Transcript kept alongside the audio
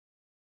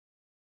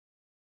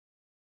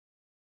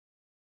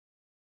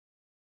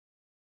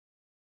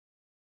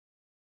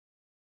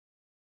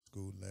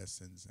school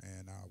lessons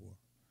and our,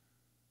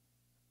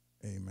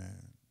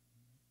 amen,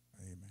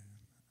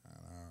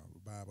 our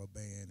Bible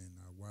band and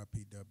our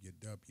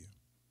YPWW.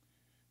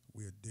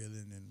 We're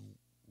dealing in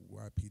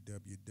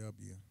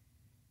YPWW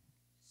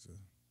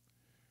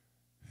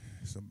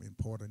some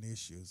important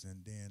issues,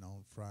 and then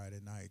on Friday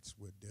nights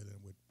we're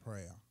dealing with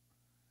prayer.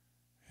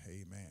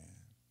 Amen.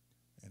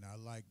 And I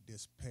like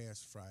this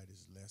past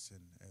Friday's lesson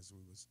as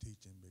we was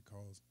teaching,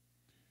 because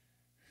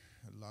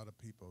a lot of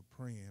people are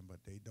praying, but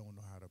they don't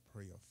know how to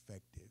pray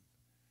effective.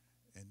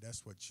 And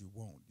that's what you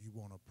want. You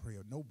want to pray.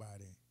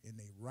 Nobody in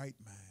their right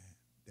mind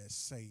that's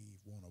saved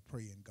want to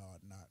pray and God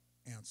not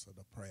answer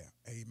the prayer.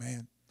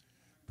 Amen.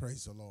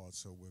 Praise the Lord.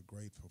 So we're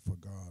grateful for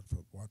God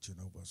for watching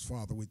over us.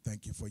 Father, we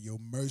thank you for your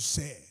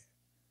mercy,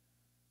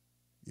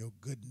 your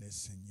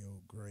goodness, and your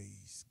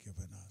grace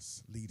given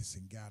us. Lead us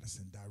and guide us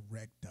and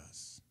direct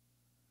us.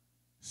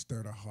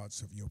 Stir the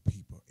hearts of your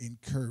people.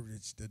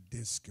 Encourage the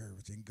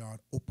discouraged. And God,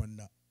 open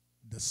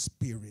the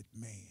spirit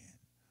man.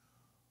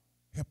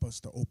 Help us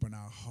to open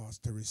our hearts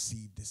to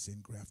receive this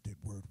engrafted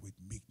word with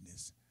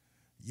meekness.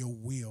 Your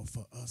will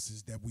for us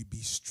is that we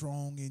be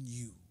strong in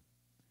you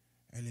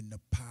and in the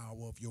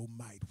power of your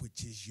might,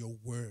 which is your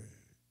word.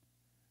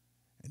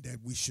 And that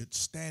we should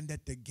stand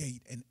at the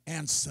gate and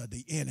answer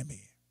the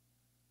enemy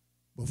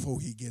before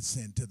he gets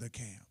into the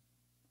camp.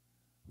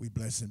 We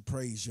bless and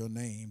praise your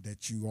name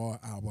that you are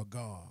our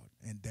God,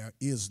 and there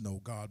is no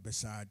God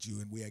beside you.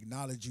 And we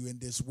acknowledge you in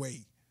this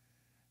way.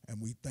 And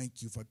we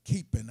thank you for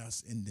keeping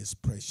us in this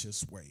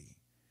precious way.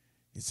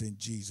 It's in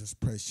Jesus'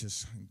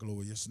 precious and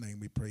glorious name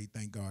we pray.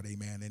 Thank God.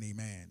 Amen and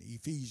amen.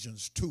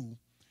 Ephesians 2,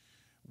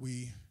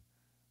 we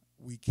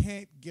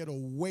can't get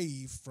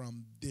away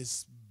from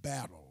this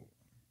battle.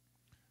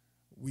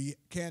 We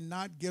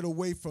cannot get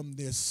away from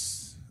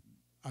this,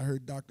 I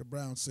heard Dr.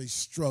 Brown say,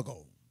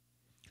 struggle.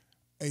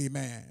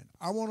 Amen.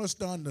 I want us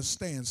to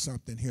understand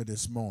something here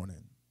this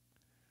morning.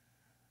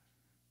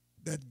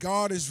 That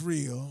God is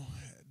real.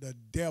 The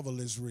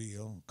devil is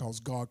real because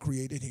God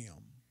created him.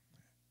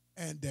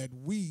 And that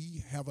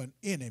we have an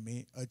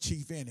enemy, a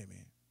chief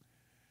enemy.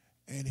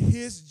 And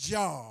his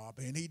job,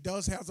 and he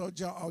does have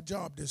our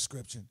job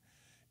description,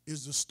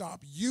 is to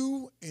stop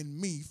you and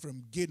me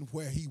from getting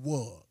where he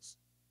was.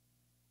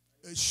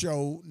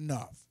 Sure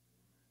enough.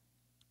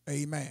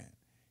 Amen.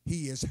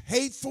 He is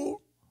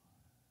hateful.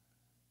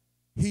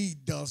 He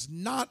does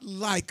not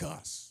like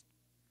us.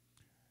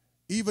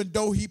 Even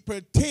though he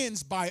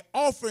pretends by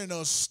offering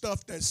us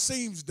stuff that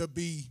seems to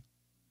be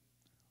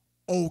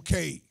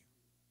okay.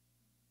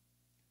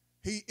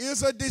 He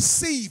is a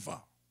deceiver.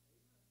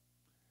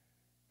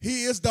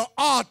 He is the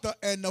author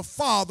and the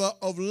father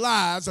of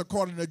lies,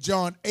 according to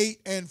John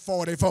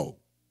 8:44.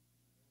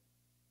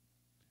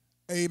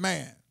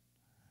 Amen.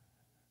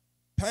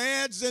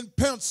 Pads and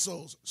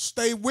pencils,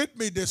 stay with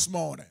me this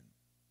morning,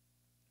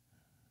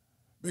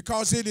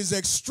 because it is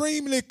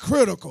extremely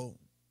critical.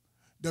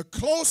 The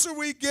closer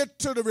we get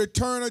to the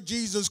return of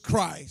Jesus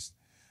Christ,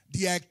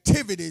 the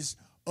activities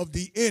of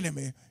the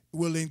enemy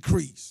will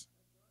increase.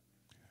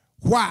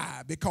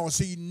 Why? Because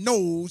he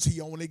knows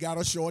he only got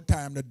a short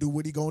time to do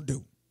what he's going to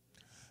do.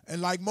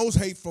 And like most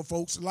hateful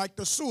folks, like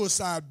the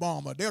suicide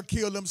bomber, they'll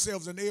kill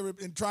themselves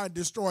and try and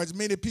destroy as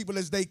many people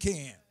as they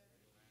can.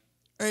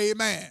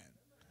 Amen.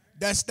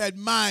 That's that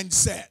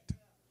mindset.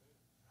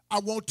 I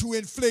want to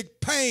inflict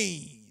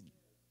pain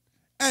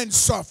and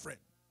suffering.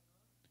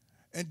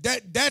 And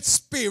that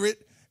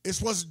spirit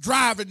is what's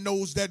driving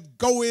those that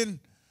go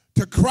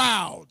into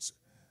crowds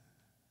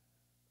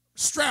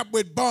strapped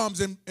with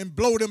bombs and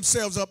blow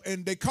themselves up,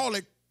 and they call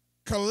it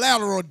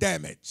collateral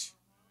damage.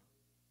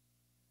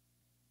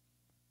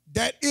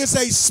 That is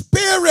a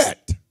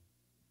spirit.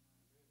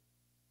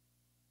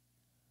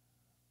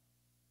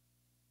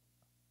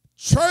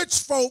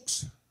 Church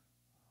folks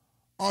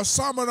are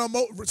some of the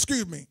most,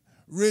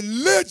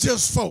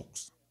 religious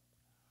folks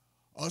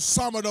are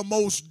some of the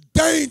most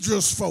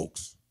dangerous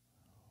folks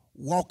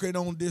walking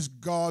on this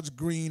God's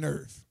green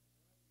earth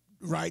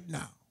right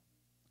now.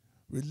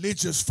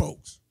 Religious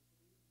folks.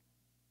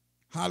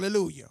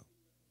 Hallelujah.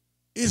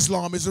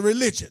 Islam is a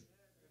religion.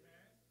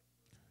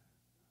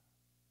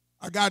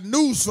 I got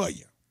news for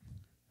you.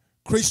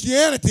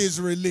 Christianity is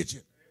a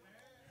religion.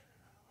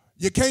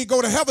 You can't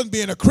go to heaven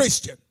being a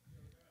Christian.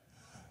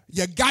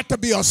 You got to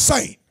be a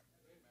saint.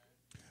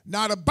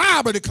 Now, the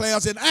Bible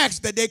declares in Acts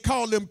that they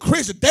call them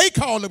Christians. They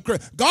call them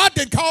Christians. God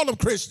didn't call them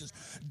Christians.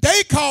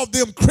 They called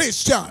them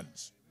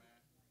Christians.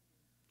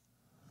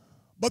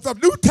 But the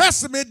New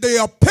Testament,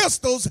 the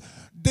epistles,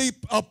 the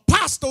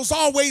apostles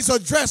always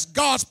address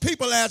God's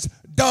people as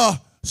the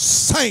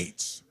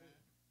saints.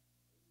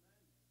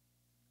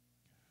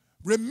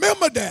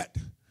 Remember that.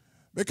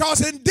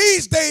 Because in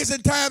these days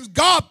and times,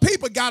 God's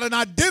people got an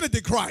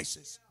identity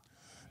crisis.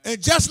 And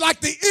just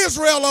like the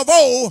Israel of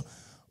old,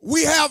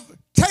 we have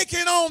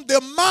taken on the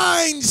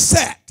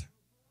mindset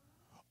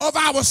of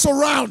our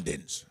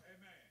surroundings.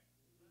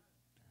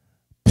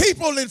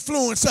 People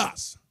influence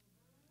us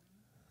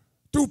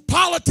through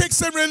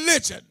politics and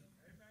religion.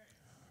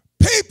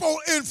 People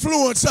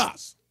influence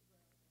us.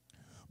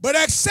 But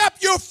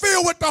except you're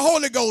filled with the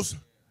Holy Ghost,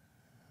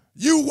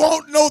 you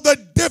won't know the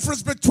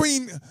difference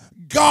between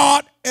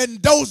God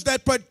and those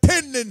that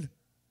pretending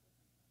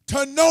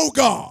to know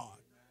God.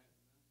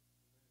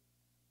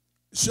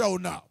 Show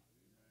now.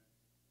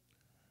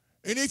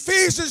 In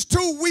Ephesians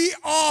 2, we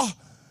are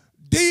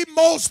the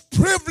most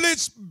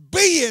privileged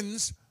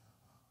beings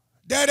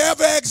that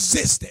ever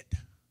existed.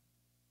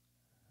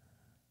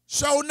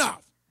 Sure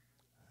enough.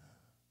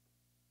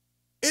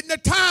 In the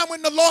time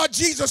when the Lord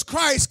Jesus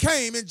Christ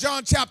came in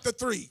John chapter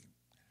 3,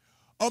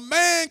 a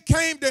man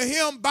came to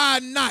him by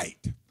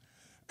night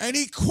and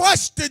he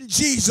questioned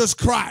Jesus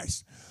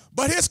Christ.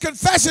 But his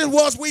confession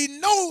was, we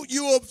know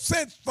you are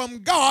sent from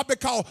God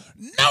because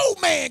no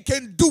man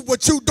can do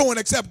what you're doing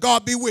except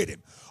God be with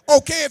him.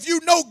 Okay, if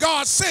you know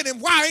God sent him,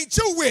 why ain't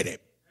you with him?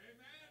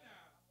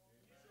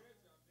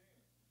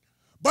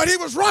 But he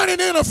was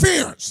running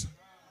interference.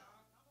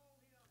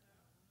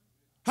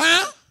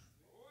 Huh?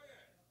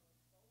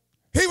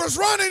 He was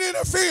running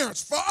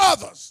interference for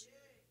others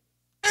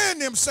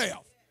and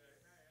himself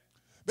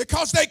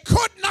because they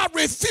could not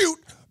refute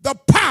the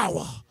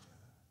power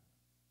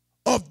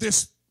of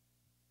this.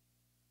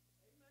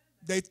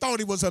 They thought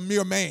he was a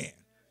mere man.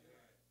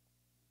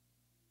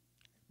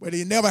 But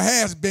he never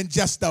has been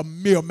just a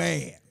mere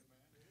man.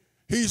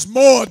 He's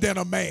more than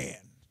a man.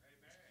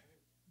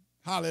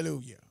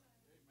 Hallelujah.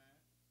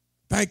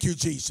 Thank you,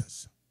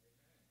 Jesus.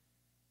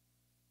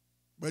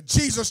 But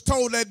Jesus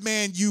told that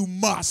man, you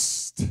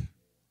must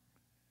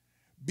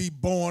be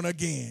born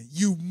again.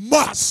 You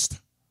must.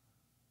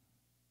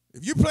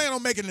 If you plan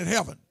on making it in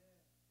heaven,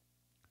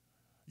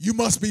 you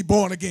must be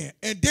born again.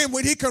 And then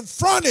when he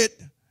confronted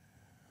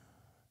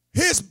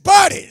his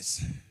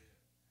buddies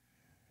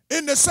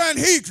in the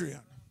Sanhedrin,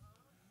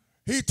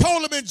 he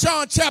told them in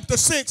John chapter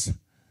 6,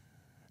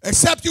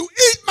 except you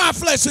eat my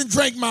flesh and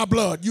drink my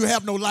blood, you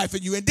have no life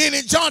in you. And then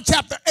in John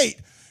chapter 8,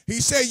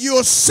 he said,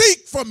 you'll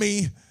seek for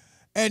me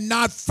and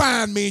not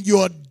find me, and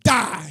you'll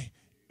die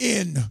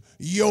in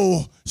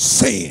your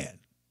sin.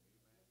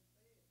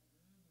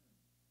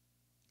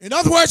 In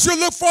other words, you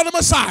look for the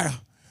Messiah,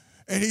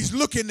 and he's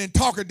looking and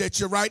talking at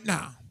you right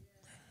now.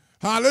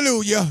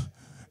 Hallelujah.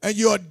 And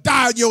you'll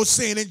die in your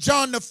sin. In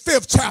John the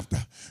 5th chapter,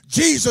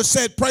 Jesus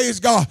said, praise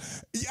God,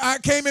 I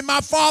came in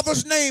my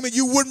Father's name and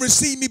you wouldn't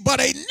receive me, but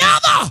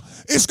another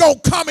is going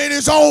to come in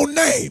his own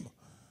name,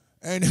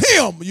 and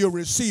him you'll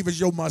receive as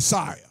your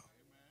Messiah.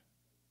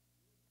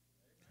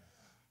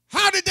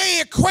 How did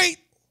they equate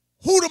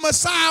who the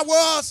Messiah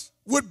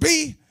would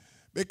be?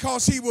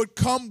 Because he would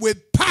come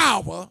with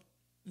power.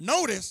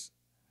 Notice,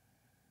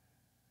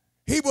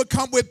 he would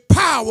come with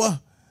power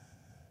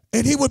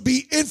and he would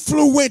be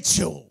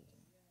influential.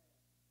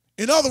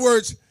 In other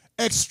words,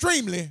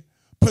 extremely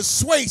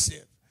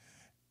persuasive.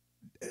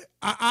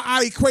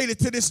 I equate it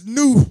to this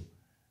new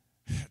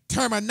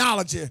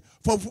terminology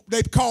for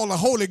they call the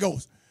Holy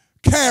Ghost.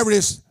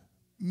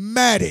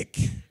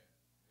 Charismatic.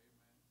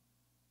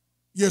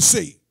 You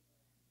see.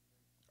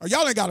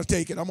 Y'all ain't got to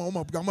take it. I'm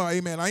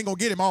amen. I ain't going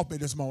to get him off me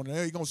this morning.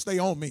 He's going to stay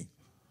on me.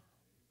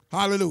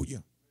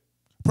 Hallelujah.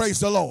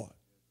 Praise the Lord.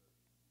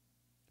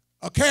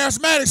 A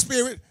charismatic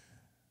spirit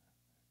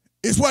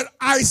is what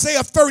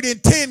Isaiah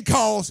 30:10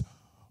 calls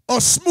a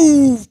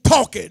smooth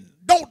talking.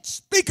 Don't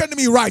speak unto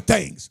me right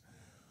things.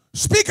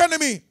 Speak unto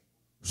me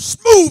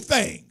smooth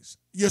things,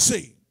 you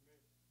see.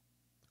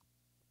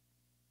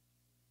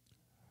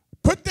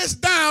 Put this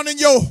down in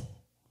your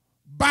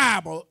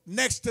Bible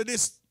next to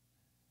this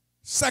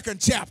 2nd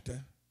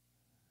chapter.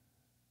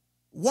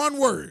 One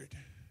word.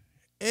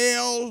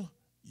 L-U-S-T.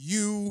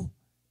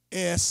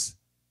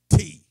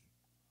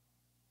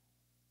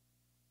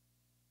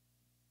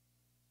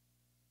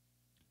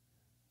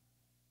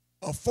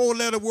 A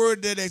 4-letter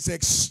word that is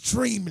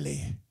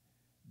extremely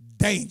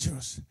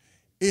dangerous.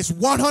 It's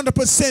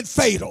 100%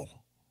 fatal.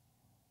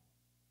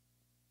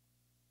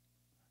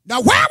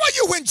 Now, where were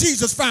you when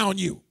Jesus found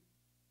you?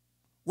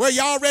 Were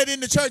you already in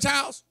the church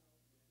house?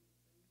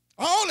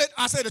 Hold it.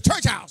 I said the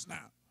church house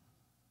now.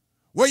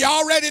 Were you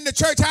already in the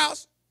church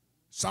house?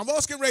 Some of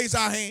us can raise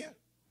our hand,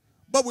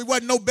 but we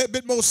wasn't no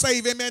bit more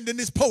saved, amen, than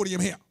this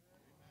podium here.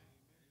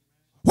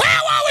 Where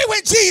were we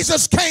when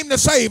Jesus came to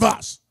save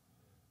us?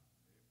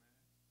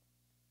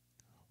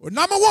 Well,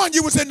 number one,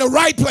 you was in the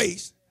right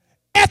place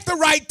at the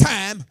right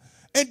time,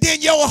 and then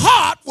your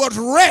heart was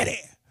ready.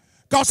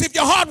 Because if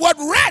your heart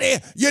wasn't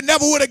ready, you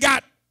never would have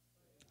got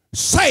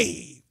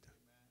saved.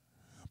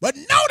 But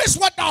notice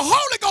what the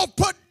Holy Ghost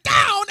put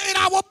down in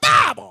our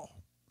Bible.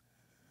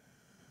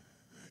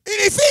 In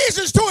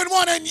Ephesians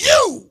 2:1, and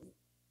you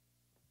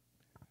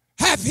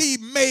hath he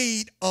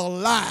made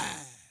alive.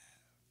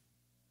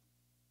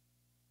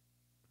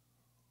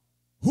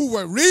 Who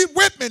were, read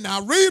with me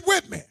now, read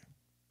with me.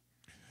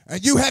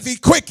 And you have he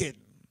quickened,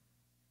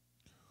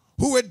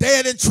 who were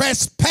dead in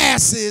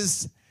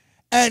trespasses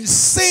and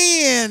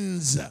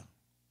sins,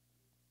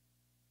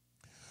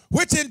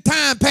 which in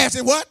time past,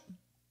 in what?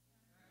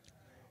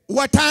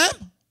 What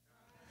time?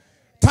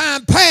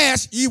 Time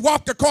past, ye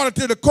walked according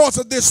to the course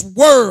of this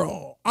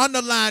world.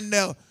 Underline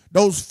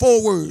those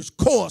 4 words,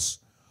 course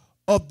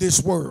of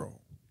this world.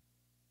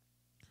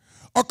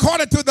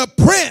 according to the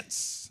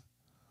prince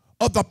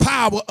of the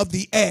power of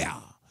the air,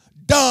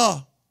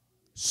 the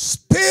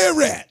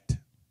spirit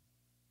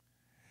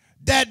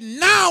that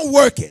now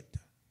worketh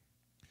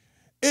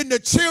in the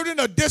children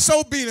of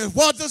disobedience.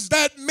 What does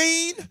that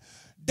mean?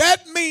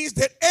 That means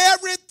that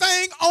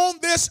everything on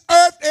this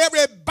earth,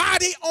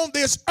 everybody on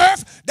this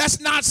earth that's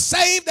not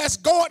saved, that's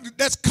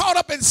caught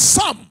up in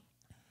something,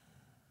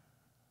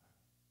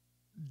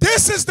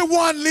 this is the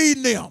one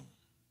leading them.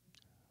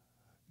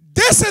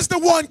 This is the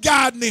one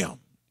guiding them.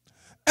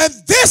 And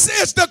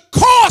this is the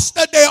course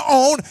that they're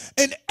on,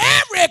 and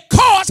every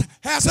course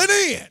has an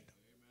end.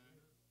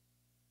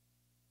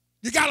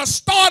 You got a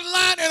start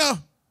line and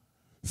a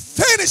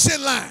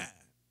finishing line.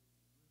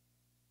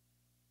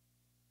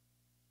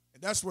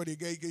 And that's what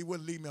he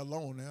wouldn't leave me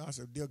alone. And I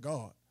said, dear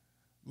God,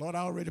 Lord, I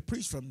already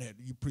preached from that.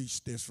 You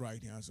preached this right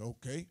here. I said,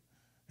 okay,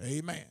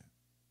 amen.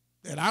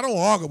 And I don't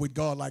argue with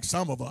God like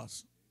some of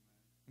us.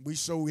 We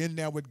so in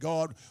there with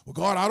God. Well,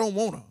 God, I don't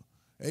want to.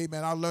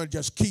 Amen. I learned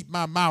just keep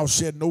my mouth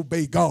shut and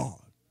obey God.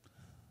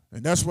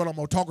 And that's what I'm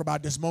going to talk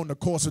about this morning, the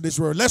course of this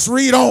word. Let's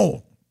read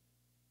on.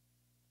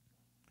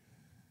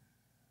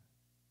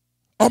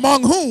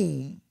 Among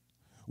whom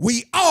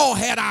we all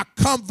had our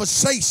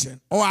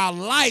conversation or our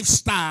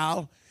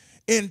lifestyle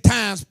in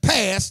times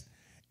past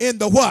in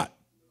the what?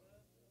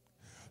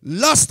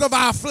 Lust of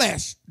our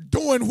flesh.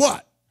 Doing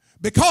what?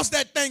 Because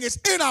that thing is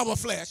in our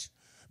flesh.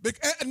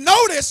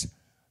 Notice,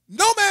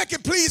 no man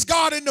can please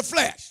God in the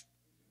flesh.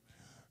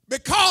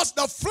 Because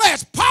the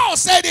flesh, Paul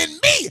said, in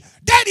me,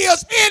 that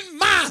is in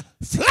my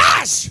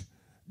flesh,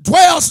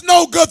 dwells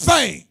no good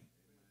thing.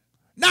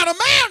 Now the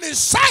man is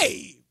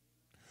saved,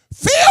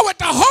 filled with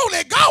the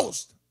Holy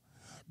Ghost,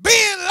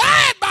 being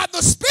led by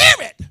the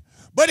Spirit.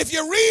 But if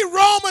you read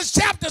Romans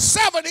chapter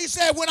 7, he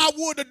said, when I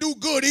would to do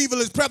good, evil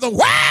is present.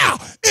 Wow,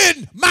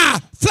 in my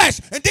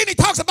flesh. And then he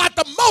talks about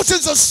the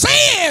motions of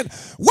sin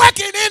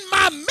working in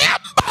my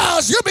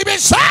members. You be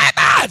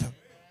beside.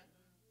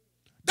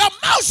 The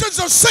motions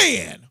of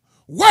sin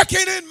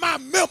working in my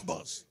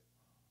members.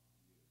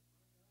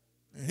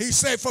 And he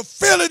said,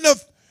 fulfilling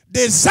the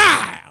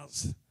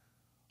desires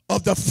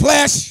of the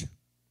flesh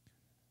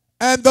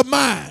and the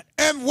mind,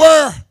 and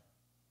were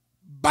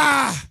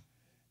by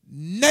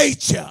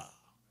nature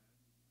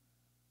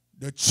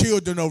the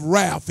children of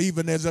wrath,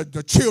 even as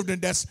the children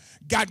that's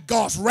got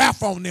God's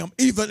wrath on them,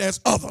 even as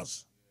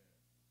others.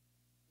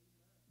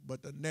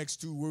 But the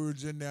next two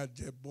words in there,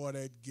 boy,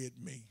 that get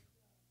me.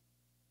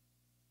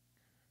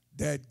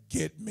 That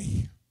get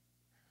me.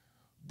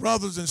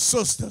 Brothers and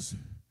sisters,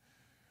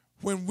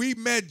 when we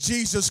met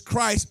Jesus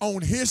Christ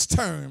on his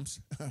terms,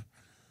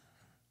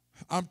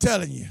 I'm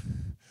telling you,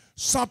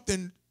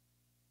 something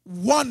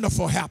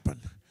wonderful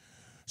happened.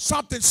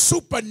 Something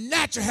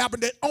supernatural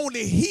happened that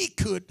only he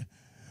could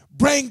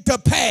bring to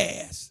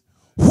pass.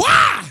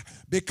 Why?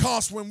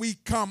 Because when we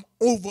come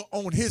over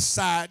on his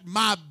side,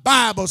 my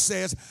Bible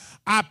says,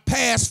 I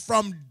pass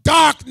from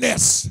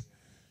darkness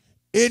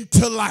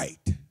into light.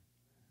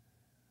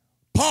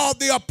 Paul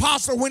the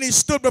apostle, when he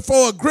stood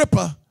before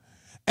Agrippa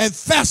and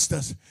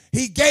Festus,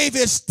 he gave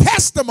his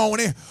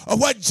testimony of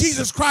what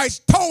Jesus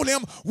Christ told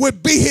him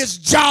would be his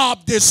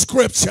job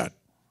description.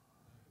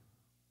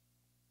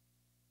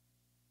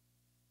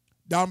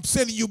 Now I'm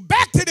sending you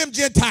back to them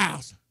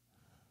Gentiles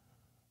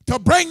to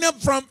bring them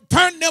from,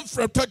 turn them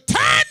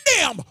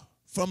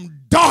from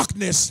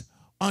darkness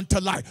unto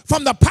light,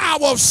 from the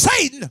power of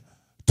Satan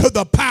to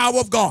the power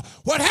of God.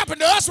 What happened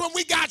to us when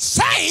we got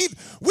saved,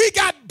 we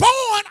got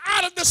born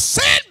out of the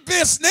sin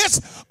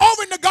business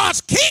over into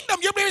God's kingdom.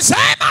 You be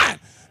saying, man,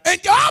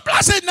 and God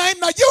bless his name.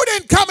 Now you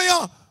didn't come here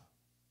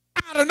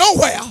out of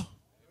nowhere.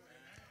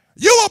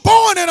 You were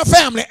born in a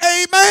family.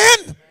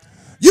 Amen.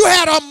 You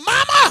had a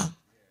mama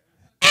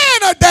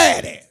and a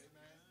daddy.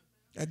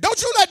 And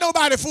don't you let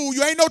nobody fool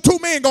you. Ain't no two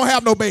men gonna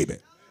have no baby.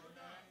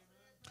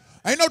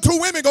 Ain't no two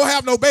women gonna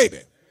have no baby.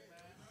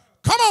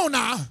 Come on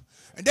now.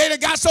 And they done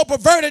got so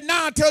perverted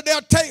now until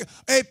they'll take,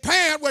 a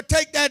parent will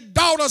take that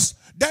daughter's,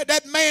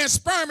 that man's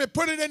sperm and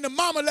put it in the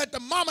mama, let the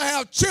mama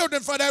have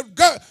children for that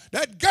girl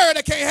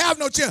that can't have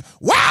no children.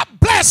 Why,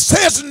 bless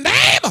his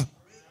name.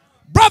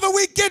 Brother,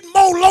 we get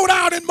more low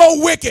down and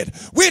more wicked.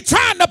 We're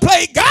trying to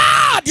play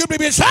God. You be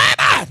beside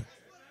that.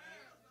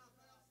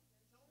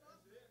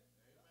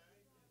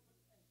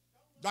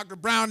 Dr.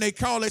 Brown, they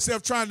call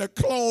themselves trying to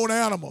clone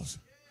animals.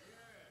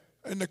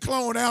 And the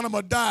clone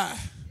animal die.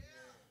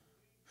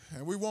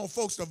 And we want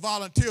folks to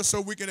volunteer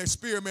so we can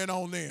experiment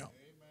on them.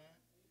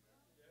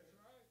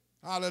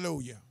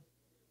 Hallelujah.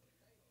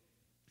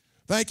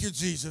 Thank you,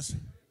 Jesus.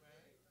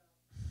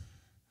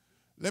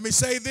 Let me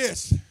say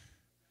this.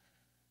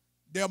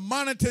 They're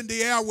monitoring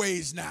the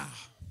airways now,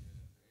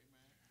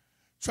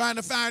 trying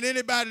to find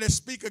anybody to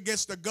speak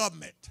against the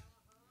government.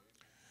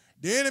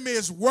 The enemy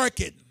is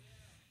working.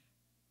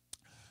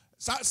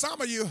 Some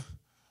of you,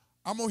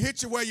 I'm going to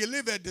hit you where you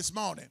live at this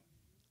morning,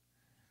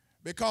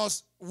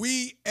 because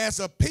we as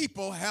a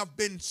people have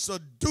been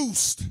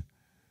seduced.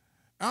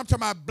 I'm talking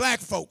about black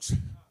folks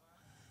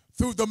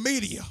through the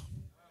media.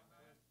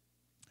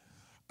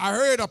 I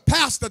heard a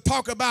pastor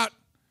talk about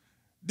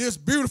this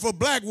beautiful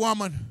black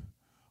woman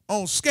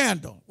on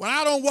Scandal. Well,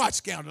 I don't watch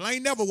Scandal. I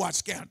ain't never watched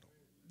Scandal,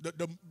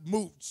 the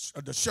moves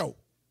of the show.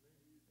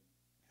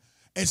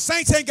 And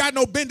saints ain't got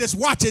no business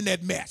watching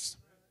that mess.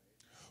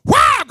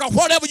 Why? Because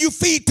whatever you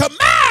feed to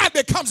man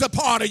becomes a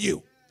part of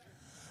you.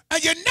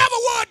 And you never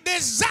would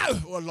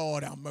desire. Oh,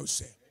 Lord have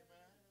mercy.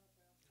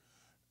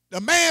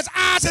 The man's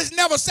eyes is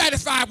never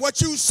satisfied.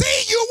 What you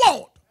see, you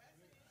want.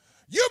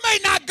 You may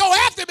not go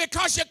after it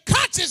because your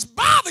conscience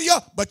bother you,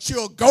 but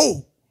you'll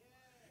go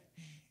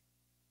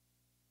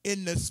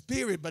in the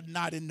spirit, but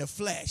not in the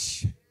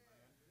flesh.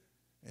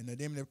 And the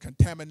demon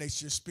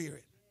contaminates your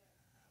spirit.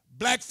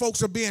 Black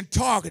folks are being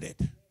targeted.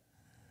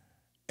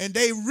 And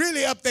they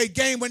really up their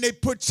game when they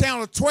put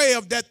Channel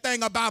 12, that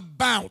thing about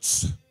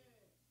bounce.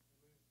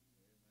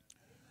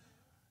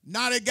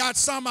 Now they got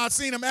some, I've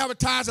seen them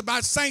advertise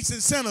about saints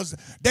and sinners.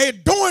 They're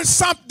doing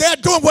something, they're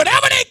doing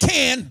whatever they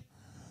can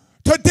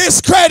to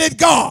discredit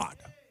God.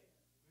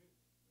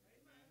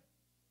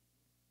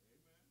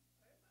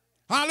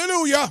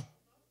 Hallelujah.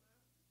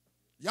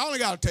 Y'all ain't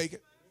got to take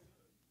it.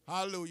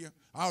 Hallelujah.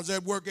 I was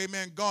at work,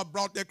 amen. God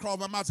brought that cross.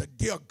 My mouth said,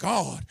 dear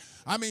God.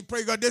 I mean,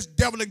 pray God, this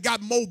devil has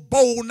got more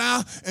bold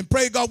now. And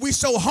pray God, we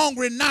so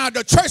hungry now.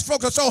 The church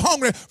folks are so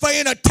hungry for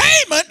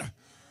entertainment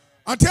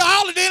until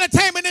all of the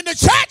entertainment in the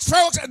church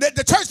folks,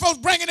 the church folks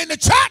bringing in the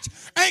church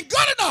ain't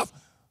good enough.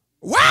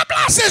 Why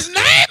bless his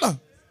name?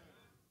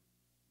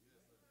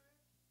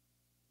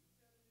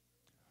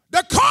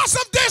 The course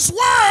of this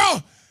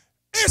world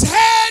is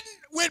heading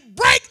with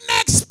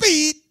breakneck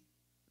speed.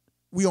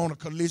 We on a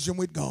collision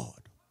with God.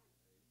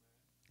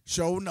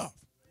 Sure enough.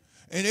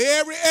 And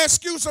every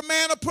excuse a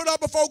man will put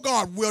up before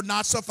God will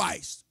not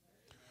suffice.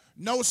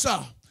 No, sir.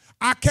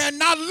 I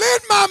cannot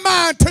lend my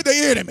mind to the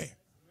enemy.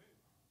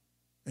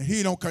 And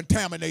he don't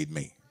contaminate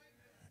me,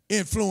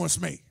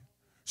 influence me.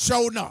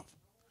 Sure enough.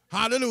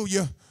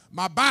 Hallelujah.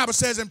 My Bible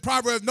says in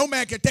Proverbs, no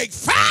man can take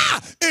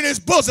fire in his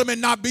bosom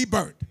and not be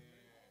burnt.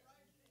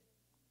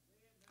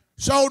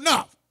 Sure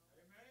enough.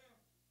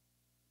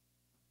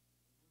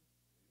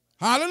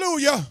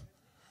 Hallelujah.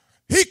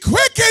 He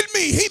quickened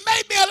me. He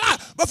made me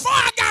alive. Before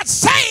I got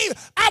saved,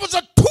 I was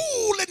a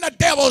tool in the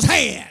devil's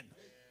hand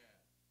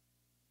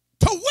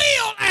to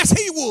will as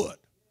he would.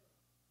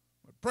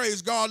 But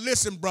praise God.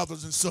 Listen,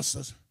 brothers and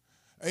sisters.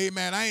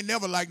 Amen. I ain't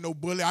never liked no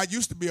bully. I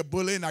used to be a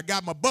bully, and I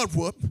got my butt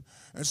whooped.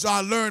 And so I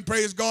learned,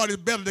 praise God,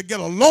 it's better to get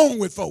along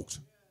with folks.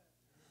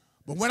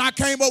 But when I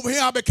came over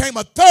here, I became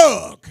a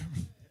thug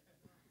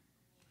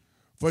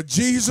for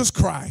Jesus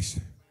Christ.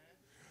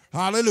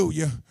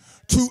 Hallelujah.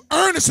 To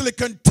earnestly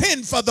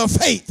contend for the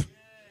faith.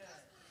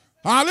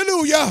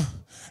 Hallelujah.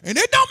 And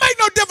it don't make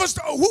no difference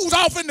who's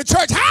off in the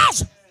church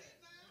house.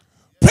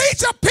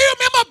 Preacher, pew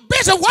member,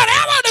 bishop,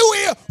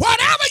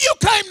 whatever you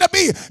claim to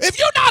be. If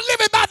you're not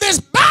living by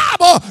this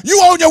Bible, you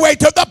on your way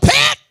to the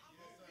pit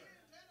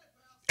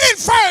in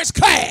first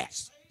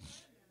class.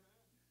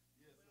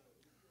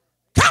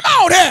 Come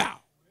on here.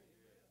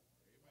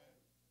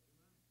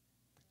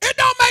 It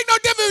don't make no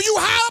difference if you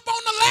high up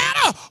on the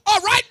ladder or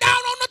right down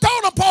on the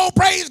totem pole,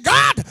 praise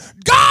God.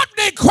 God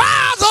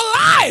requires a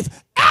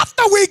life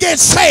after we get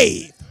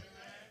saved.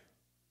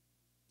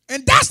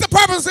 And that's the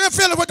purpose of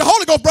filling with the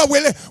Holy Ghost, Brother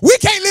Willie. We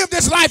can't live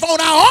this life on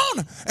our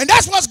own. And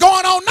that's what's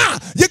going on now.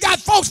 You got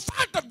folks,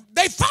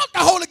 they fought the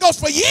Holy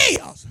Ghost for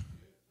years.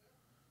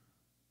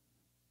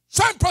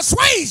 Certain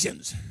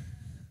persuasions.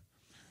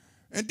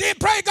 And then,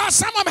 pray God,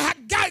 some of them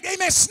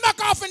amen,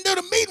 snuck off into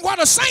the meeting where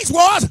the saints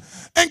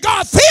was, and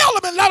God filled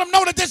them and let them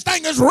know that this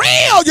thing is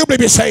real. You may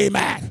be saying,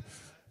 man.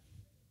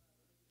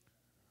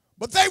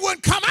 But they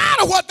wouldn't come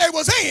out of what they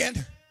was in.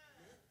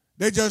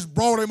 They just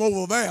brought him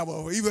over there.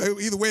 Well,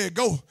 either way it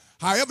go,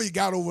 however he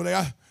got over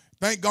there,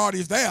 thank God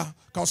he's there,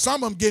 because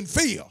some of them getting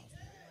filled.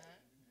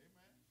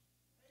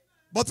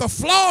 But the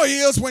flaw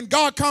is when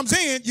God comes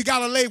in, you got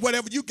to lay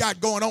whatever you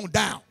got going on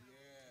down.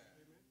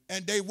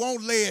 And they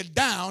won't lay it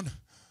down.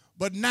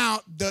 But now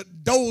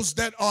those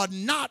that are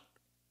not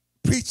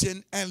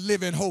preaching and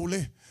living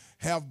holy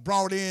have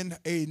brought in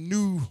a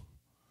new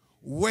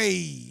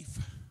wave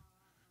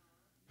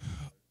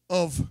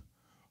of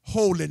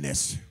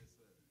holiness,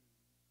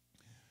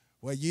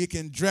 where you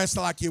can dress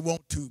like you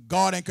want to.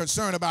 God ain't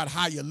concerned about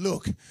how you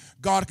look.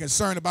 God is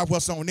concerned about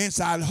what's on the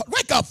inside.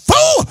 Wake up,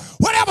 fool!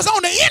 Whatever's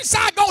on the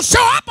inside gonna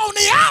show up on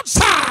the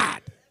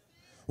outside.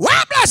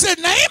 Well, bless his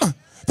name.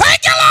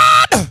 Thank you,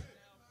 Lord.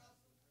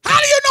 How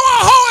do you know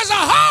a hoe is a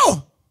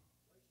hoe?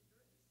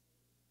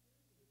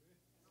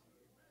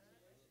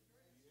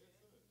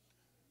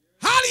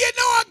 How do you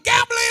know a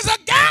gambler is a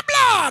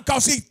gambler?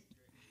 Because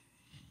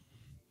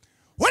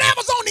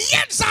whatever's on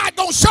the inside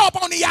gonna show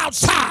up on the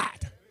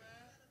outside.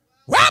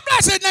 Well,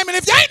 bless his name. And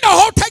if you ain't no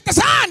hoe, take the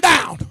sign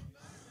down.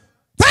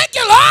 Thank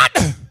you,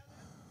 Lord.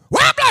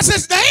 Well, bless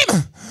his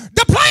name.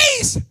 The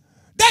place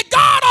that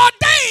God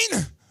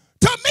ordained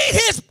to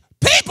meet his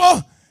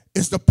people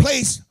is the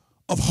place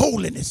of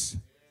holiness.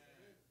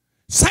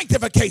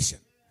 Sanctification.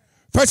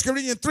 1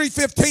 Corinthians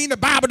 3:15, the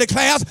Bible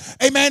declares,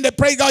 amen, that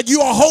pray God, you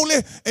are holy,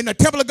 and the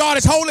temple of God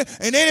is holy,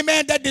 and any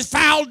man that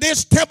defile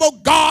this temple,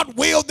 God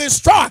will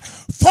destroy.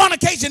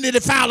 Fornication to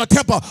defile a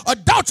temple.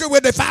 Adultery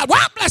will defile.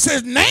 Why bless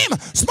his name?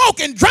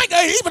 Smoking, drinking,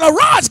 even a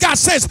rod's got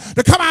sense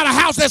to come out of a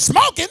house that's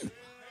smoking.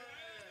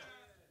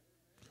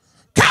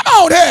 Come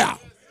on here.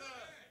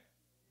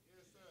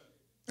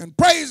 And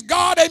praise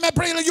God, amen.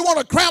 Praise God. You want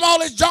to cram all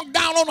this junk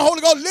down on the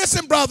Holy Ghost?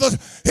 Listen,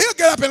 brothers, he'll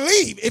get up and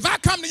leave. If I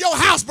come to your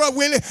house, Brother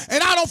Willie,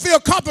 and I don't feel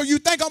comfortable, you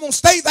think I'm going to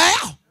stay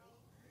there?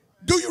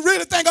 Do you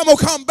really think I'm going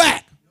to come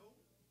back?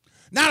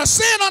 Now, the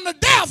sin unto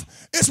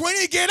death is when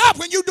he get up,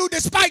 when you do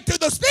despite to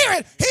the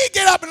spirit, he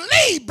get up and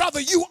leave.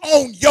 Brother, you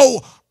on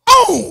your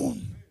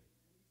own.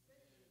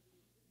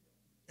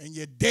 And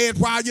you're dead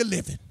while you're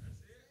living.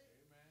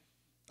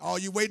 Oh,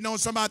 you waiting on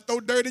somebody to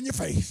throw dirt in your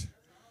face.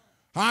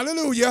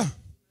 Hallelujah.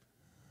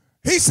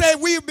 He said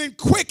we've been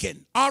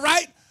quickened, all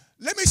right?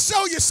 Let me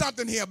show you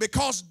something here,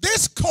 because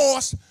this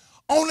course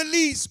only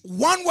leads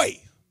one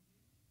way,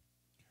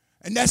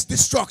 and that's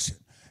destruction.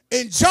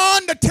 In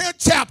John the 10th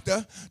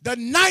chapter, the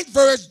 9th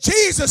verse,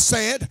 Jesus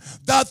said,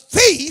 the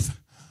thief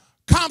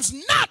comes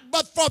not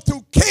but for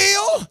to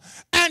kill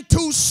and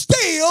to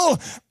steal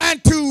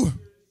and to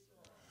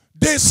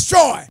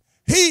destroy.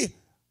 He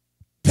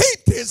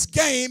peeped his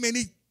game and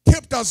he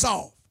tipped us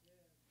off.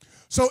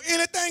 So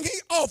anything he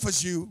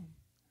offers you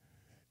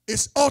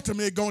is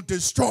ultimately going to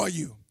destroy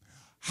you.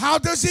 How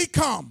does he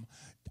come?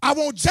 I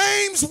want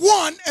James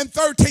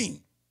 1:13.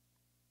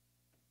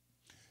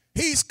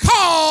 He's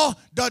called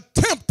the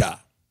tempter.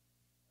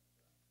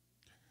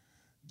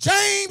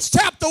 James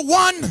chapter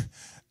 1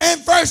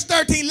 and verse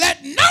 13.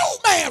 Let no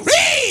man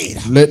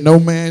read. Let no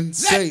man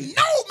say. Let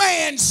no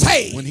man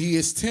say. When he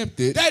is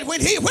tempted. That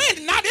when,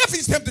 not if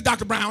he's tempted,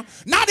 Dr. Brown.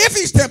 Not if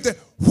he's tempted.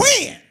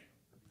 When.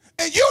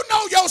 And you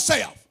know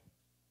yourself.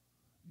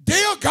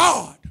 Dear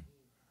God.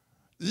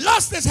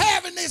 Lust is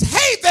having this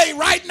heyday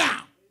right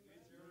now.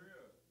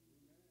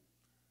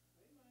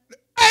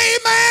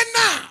 Amen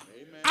now.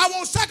 Amen. I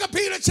want 2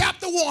 Peter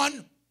chapter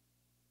 1.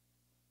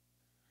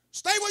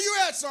 Stay where you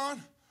at,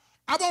 son.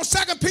 I want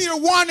 2 Peter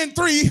 1 and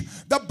 3.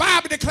 The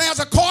Bible declares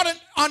according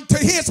unto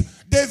his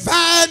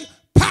divine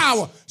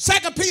power.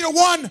 2 Peter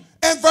 1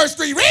 and verse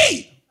 3.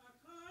 Read.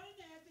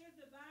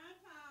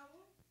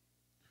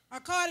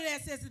 According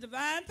as his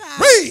divine power.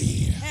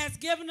 Read. Has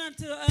given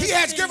unto us. He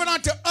has given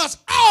unto us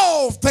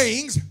all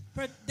things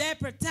that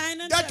pertain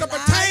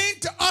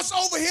to us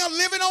over here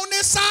living on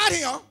this side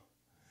here.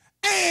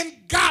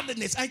 And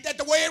godliness. Ain't that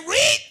the way it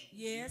read?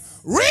 Yes.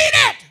 Read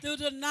it. Through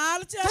the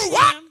knowledge of through him.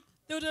 What?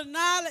 Through the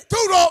knowledge.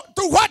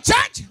 Through what,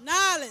 church?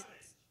 Knowledge.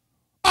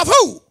 Of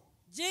who?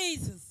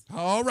 Jesus.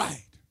 All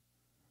right.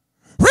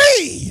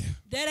 Read.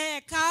 That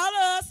had called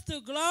us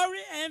to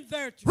glory and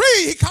virtue.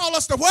 Read. He called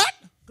us to what?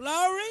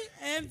 Glory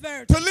and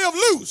virtue. To live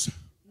loose.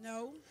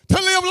 No. To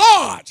live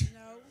large.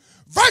 No.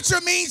 Virtue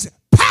means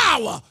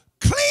power.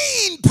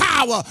 Clean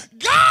power.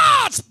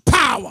 God's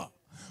power.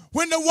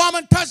 When the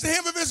woman touched the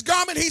hem of his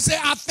garment, he said,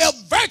 I felt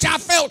virtue. I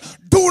felt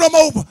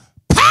dunamis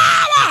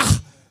power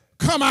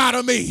come out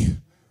of me.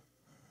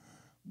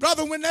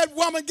 Brother, when that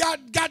woman got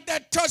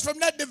that touch from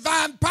that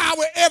divine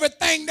power,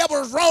 everything that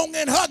was wrong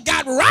in her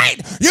got right.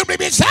 You be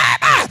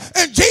saved.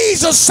 And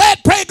Jesus said,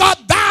 pray God,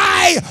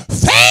 thy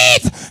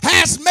faith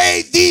has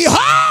made thee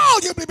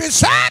whole. You be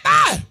saved.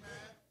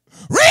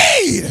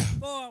 Read.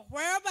 For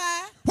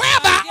whereby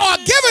are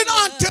given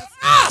unto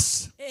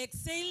us.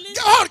 Exceedingly.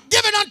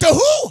 Given unto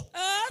who?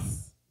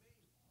 Us.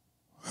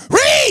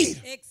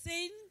 Read.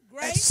 Exceeding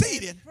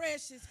great and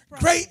precious promises.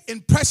 Great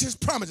and precious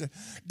promises.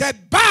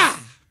 That by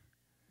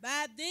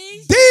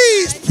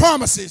these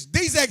promises,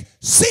 these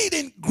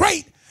exceeding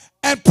great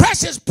and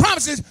precious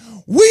promises,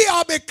 we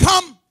are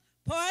become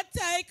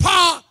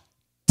partakers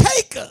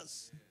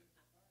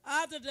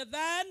of the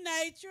divine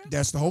nature.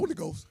 That's the Holy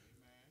Ghost.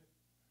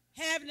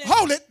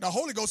 The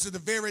Holy Ghost is the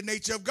very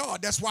nature of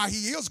God. That's why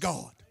he is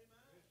God.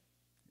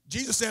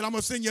 Jesus said, I'm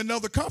going to send you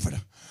another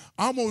comforter.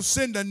 I'm going to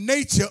send the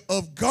nature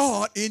of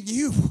God in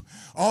you.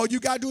 All you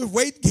got to do is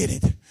wait and get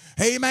it.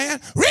 Amen.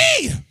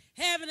 Read.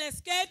 Having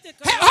escaped the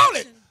corruption. Hold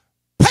it.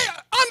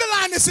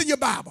 Underline this in your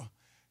Bible.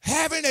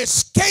 Having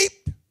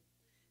escaped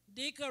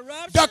the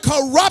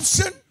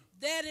corruption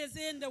that is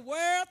in the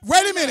world.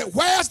 Wait a minute.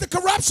 Where's the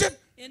corruption?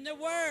 In the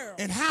world.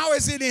 And how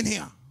is it in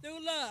here?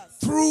 Through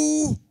lust.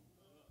 Through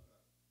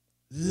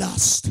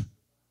lust.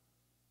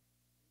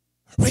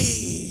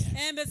 Read.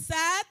 And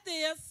beside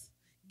this,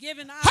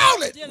 giving all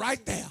hold it diligence.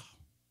 right there.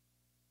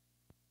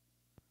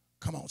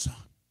 Come on, son.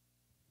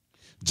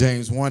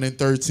 James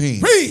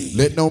 1:13. Read.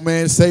 Let no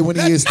man say when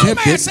he is tempted.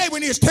 Let no man say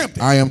when he is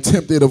tempted. I am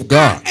tempted of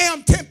God. I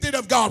am tempted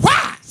of God.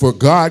 Why? For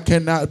God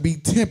cannot be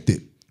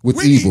tempted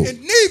with evil. And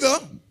neither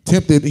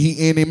tempted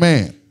he any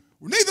man.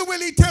 Neither will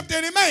he tempt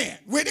any man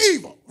with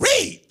evil.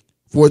 Read.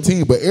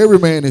 14. But every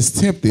man is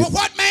tempted. Well,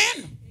 what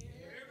man?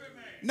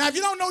 Now, if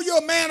you don't know you're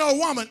a man or a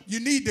woman, you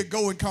need to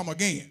go and come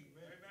again.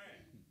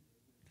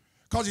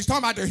 Because he's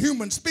talking about the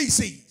human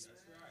species.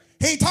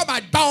 He ain't talking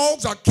about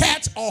dogs or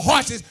cats or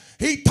horses.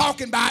 He's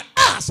talking about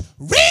us.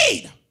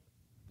 Read.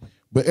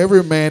 But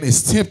every man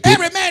is tempted.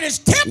 Every man is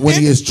tempted. When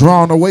he is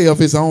drawn away of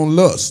his own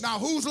lust. Now,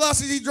 whose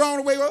lust is he drawn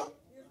away with?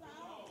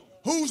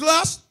 Whose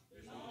lust?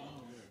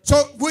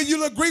 So will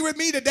you agree with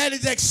me that that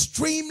is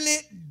extremely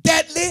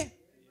deadly?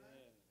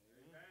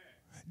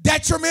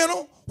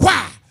 Detrimental?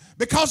 Why?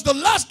 Because the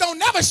lust don't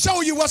never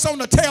show you what's on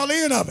the tail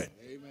end of it.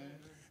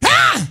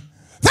 Huh?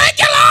 Thank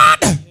you,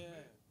 Lord.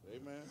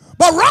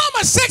 But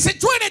Romans 6 and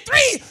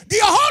 23, the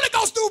Holy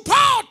Ghost through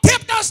Paul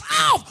tipped us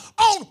off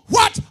on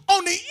what's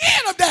on the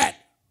end of that.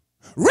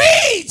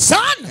 Read,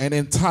 son. And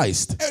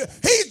enticed.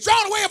 He's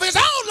drawn away of his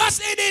own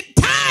lust and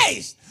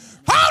enticed.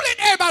 Hold it,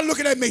 everybody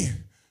looking at me.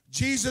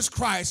 Jesus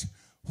Christ,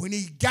 when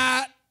he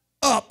got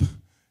up,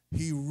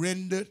 he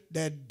rendered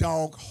that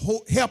dog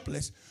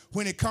helpless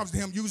when it comes to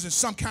him using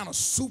some kind of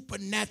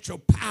supernatural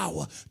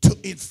power to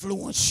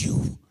influence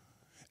you.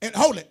 And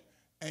hold it,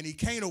 and he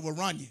can't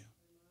overrun you.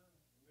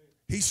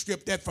 He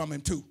stripped that from him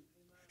too.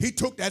 He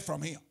took that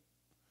from him.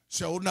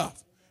 Sure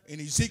enough.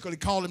 And Ezekiel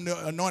called him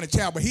the anointed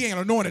child, but he ain't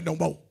anointed no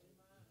more.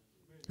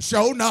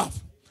 Sure enough.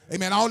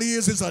 Amen. All he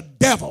is a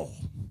devil.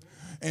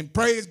 And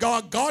praise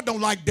God, God don't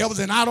like devils,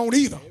 and I don't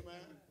either.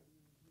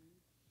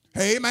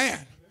 Amen. Amen.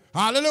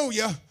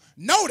 Hallelujah.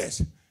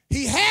 Notice,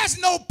 he has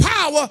no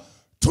power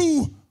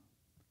to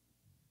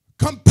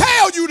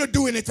compel you to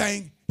do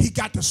anything. He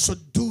got to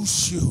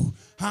seduce you.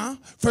 Huh?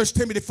 1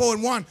 Timothy 4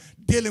 and 1,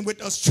 dealing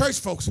with us church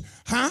folks.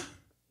 Huh?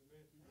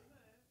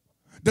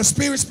 The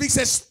Spirit speaks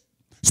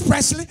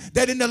expressly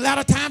that in the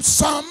latter time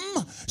some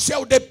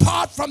shall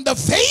depart from the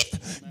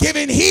faith,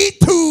 giving heed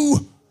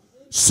to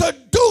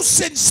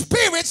seducing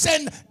spirits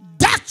and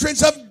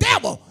doctrines of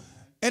devil.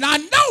 And I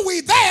know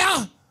we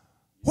there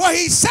where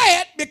he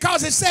said,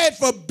 because it said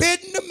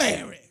forbidden to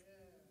marry.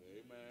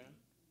 Amen.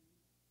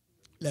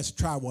 Let's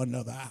try one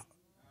another out.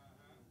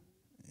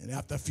 And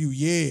after a few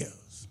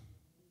years,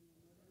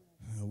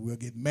 we'll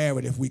get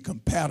married if we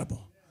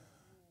compatible.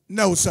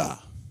 No, sir.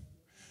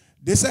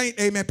 This ain't,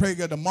 amen, pray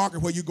God, the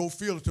market where you go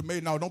feel it to me.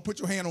 No, don't put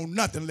your hand on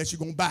nothing unless you're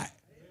going to buy it.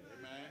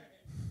 Amen.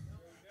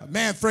 A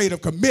man afraid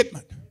of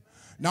commitment.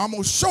 Now, I'm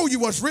going to show you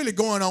what's really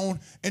going on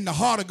in the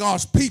heart of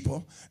God's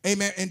people.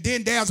 Amen. And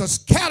then there's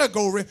a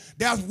category.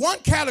 There's one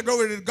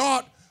category that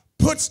God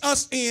puts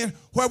us in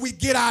where we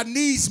get our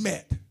needs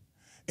met.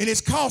 And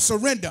it's called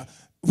surrender.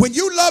 When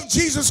you love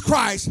Jesus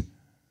Christ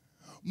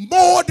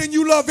more than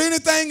you love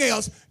anything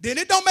else, then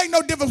it don't make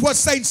no difference what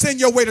Satan send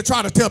your way to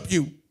try to tempt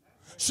you.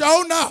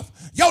 Sure enough,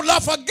 your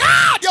love for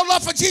God, your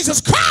love for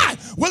Jesus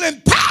Christ will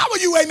empower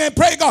you, amen,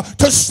 pray God,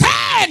 to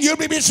stand. You'll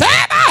be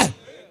saved.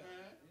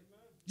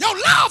 Your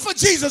love for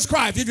Jesus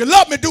Christ. If you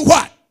love me, do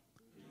what?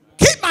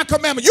 Keep my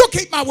commandment. You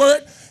keep my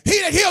word. He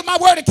that hears my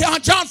word,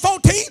 in John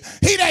 14,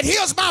 he that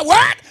hears my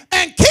word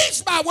and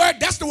keeps my word,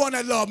 that's the one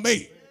that loves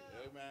me.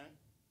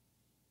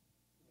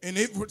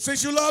 Amen. And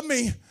since you love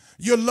me,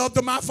 you're loved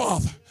of my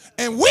Father.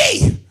 And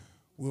we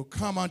will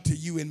come unto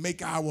you and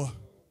make our...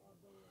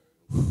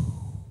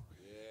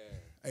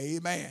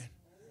 Amen.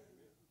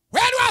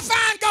 Where do I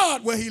find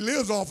God? Well, he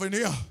lives off in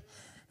here.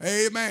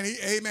 Amen.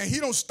 Amen. He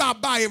don't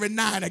stop by every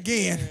now and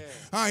again.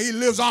 He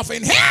lives off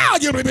in hell.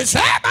 You be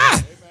saved.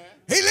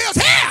 He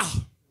lives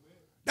here.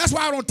 That's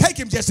why I don't take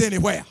him just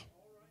anywhere.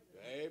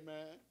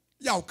 Amen.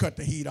 Y'all cut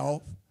the heat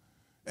off.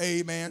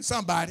 Amen.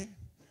 Somebody.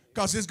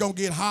 Because it's going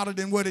to get hotter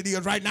than what it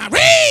is right now.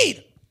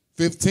 Read.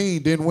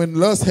 15. Then when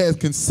lust has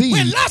conceived.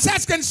 When lust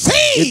has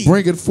conceived. It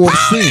bringeth forth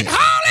sin.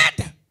 Hold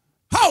it.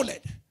 Hold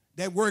it.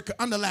 That word,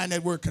 underline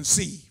that word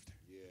conceived.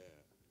 Yeah.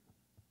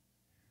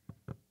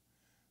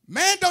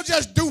 Man don't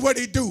just do what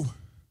he do. Amen.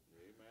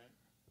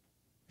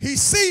 He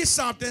sees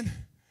something,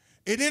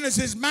 it enters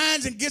his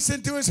mind and gets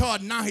into his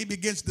heart. Now he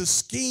begins to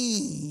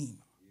scheme.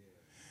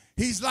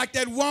 Yeah. He's like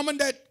that woman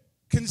that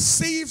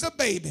conceives a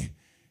baby.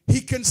 He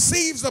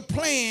conceives a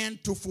plan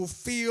to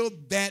fulfill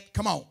that,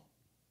 come on,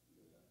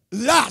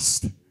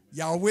 lust.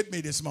 Y'all with me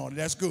this morning.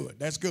 That's good.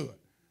 That's good.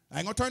 I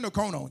ain't going to turn no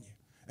corner on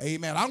you.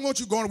 Amen. I don't want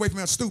you going away from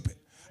me stupid.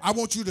 I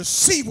want you to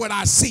see what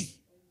I see.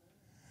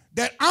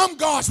 That I'm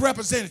God's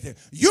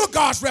representative. You're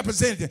God's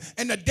representative.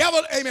 And the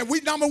devil, amen,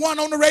 we number one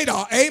on the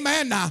radar.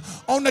 Amen. Now,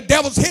 on the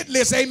devil's hit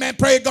list. Amen.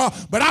 Praise God.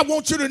 But I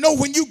want you to know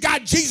when you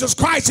got Jesus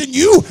Christ in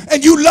you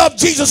and you love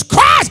Jesus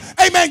Christ,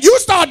 amen, you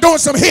start doing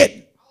some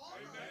hitting.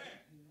 Amen.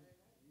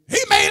 He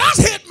made us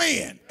hit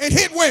men and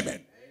hit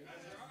women.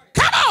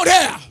 Come on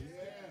here.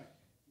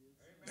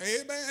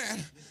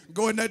 Amen.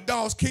 Go in that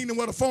dog's kingdom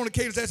where the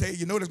fornicators say, hey,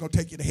 you know that's going to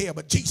take you to hell,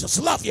 but Jesus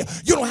loves you.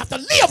 You don't have to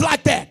live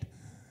like that.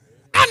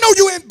 I know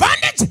you're in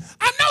bondage.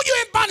 I know you're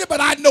in bondage, but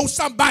I know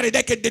somebody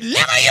that can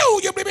deliver you.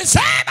 You'll be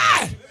saved.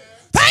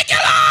 Thank you,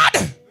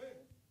 Lord.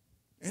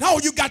 And all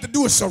you got to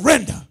do is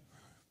surrender.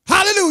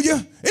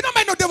 Hallelujah. It don't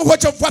make no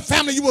difference what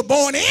family you were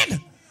born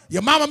in.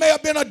 Your mama may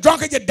have been a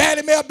drunkard. Your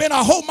daddy may have been a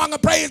whoremonger,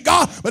 praise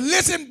God. But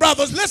listen,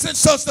 brothers, listen,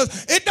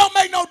 sisters. It don't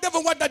make no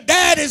difference what the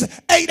dad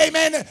is ate,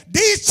 amen.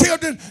 These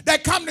children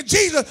that come to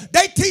Jesus,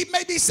 their teeth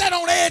may be set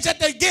on edge at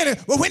the beginning.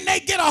 But when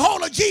they get a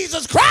hold of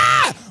Jesus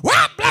Christ,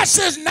 well, bless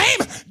his name,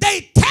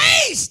 they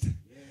taste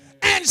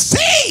and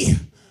see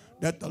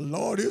that the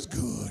Lord is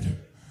good.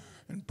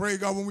 And praise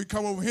God, when we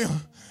come over here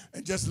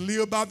and just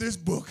live by this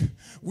book,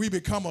 we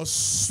become a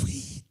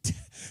sweet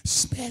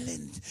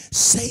smelling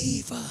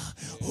savor.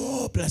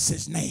 Oh, bless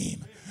his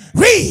name.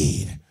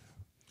 Read.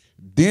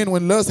 Then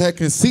when lust had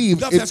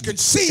conceived, Lust has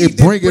conceived,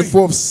 it bringeth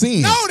forth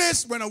sin.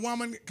 Notice when a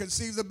woman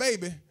conceives a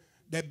baby,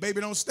 that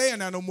baby don't stay in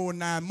there no more than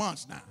 9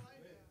 months now.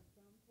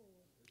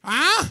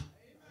 Huh?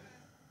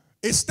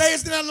 It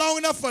stays in there long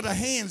enough for the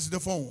hands to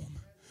form,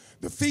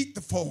 the feet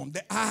to form,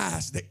 the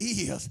eyes, the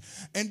ears.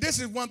 And this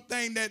is one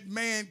thing that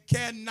man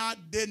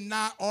cannot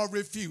deny or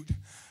refute.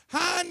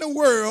 How in the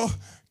world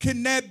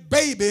can that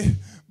baby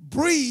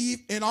breathe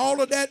in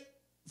all of that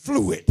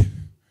fluid?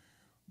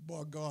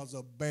 Boy, God's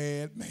a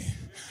bad man.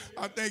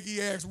 I think he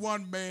asked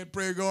one man,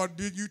 praise God,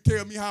 did you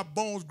tell me how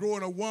bones grow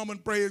in a woman,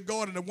 praise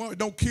God, and a woman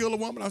don't kill a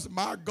woman? I said,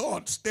 my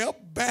God, step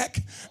back,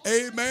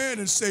 amen,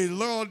 and say,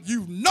 Lord,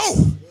 you know.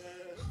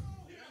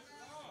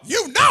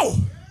 You know.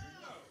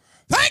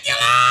 Thank you,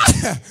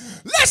 Lord.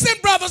 Listen,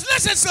 brothers,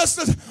 listen,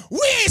 sisters.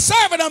 We ain't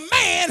serving a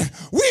man.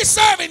 We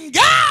serving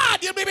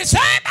God. You be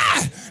saying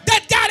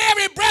that got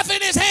every breath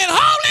in his hand.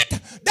 Hold it.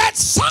 That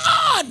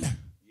son.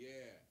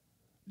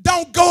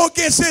 Don't go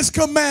against his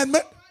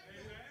commandment.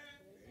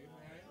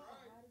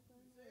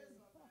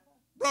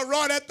 Bro,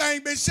 Roy, that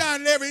thing been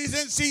shining ever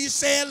since he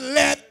said,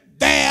 let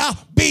there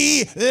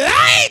be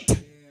light.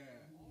 And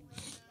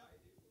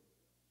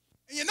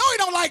you know he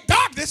don't like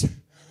darkness.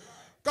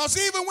 Because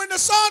even when the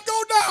sun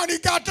go down, he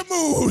got to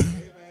move.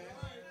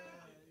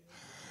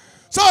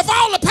 So if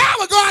all the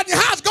power go out in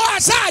your house, go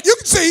outside, you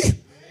can see. And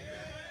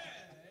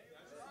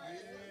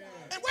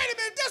wait a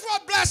minute, this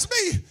what blessed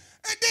me.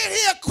 And then he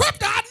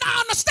equipped her. I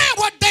now understand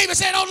what David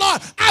said, oh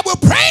Lord, I will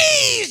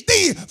praise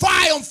thee, for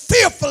I am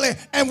fearfully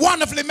and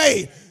wonderfully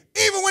made.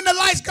 Even when the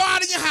lights go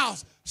out in your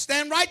house,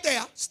 stand right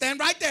there. Stand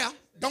right there.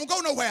 Don't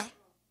go nowhere.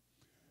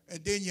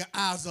 And then your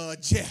eyes are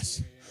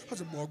adjust. I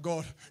said, boy,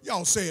 God,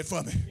 y'all say it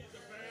for me.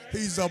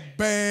 He's a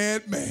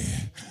bad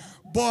man.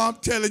 Boy, I'm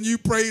telling you,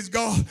 praise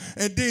God.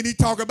 And then he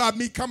talk about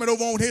me coming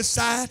over on his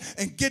side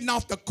and getting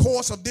off the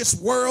course of this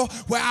world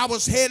where I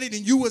was headed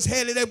and you was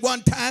headed at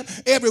one time.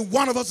 Every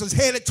one of us was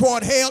headed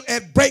toward hell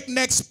at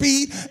breakneck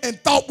speed and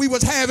thought we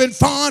was having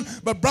fun.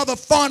 But Brother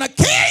Fun, I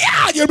kill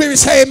y'all. You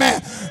say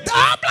amen.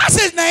 God bless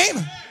his name.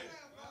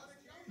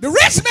 The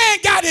rich man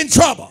got in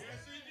trouble.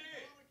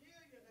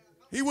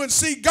 He wouldn't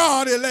see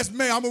God unless,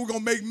 man, we're going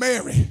to make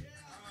Mary.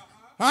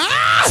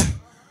 Huh?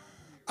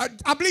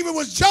 I believe it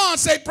was John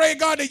said, pray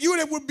God, that you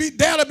that would be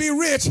there to be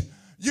rich,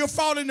 you'll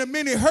fall into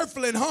many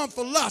hurtful and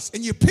harmful lusts,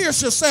 and you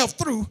pierce yourself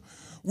through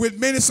with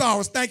many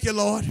sorrows. Thank you,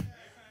 Lord.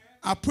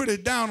 I put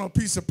it down on a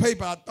piece of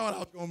paper. I thought I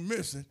was going to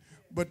miss it,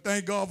 but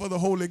thank God for the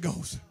Holy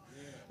Ghost.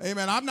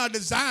 Amen. I'm not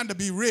designed to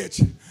be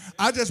rich.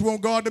 I just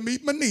want God to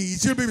meet my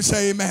needs. You people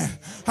say amen.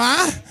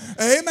 Huh?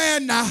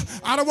 Amen. Now,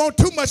 I don't want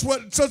too much,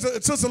 what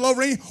Sister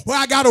Lorraine, where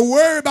I got to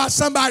worry about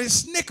somebody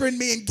snickering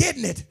me and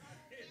getting it.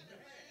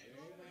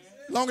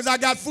 As long as I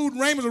got food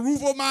and raiment, a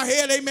roof over my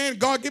head, amen.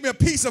 God, give me a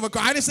piece of a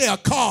car. I didn't say a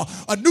car,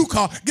 a new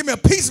car. Give me a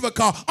piece of a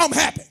car. I'm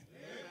happy.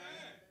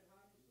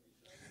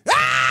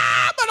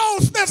 But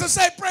old Spencer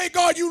said, pray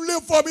God you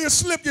live for me and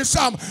slip you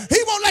something.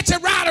 He won't let you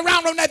ride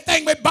around on that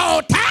thing with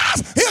bald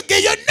tires. He'll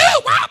give you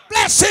new. Well,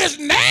 bless his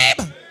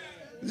name.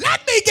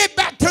 Let me get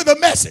back to the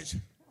message.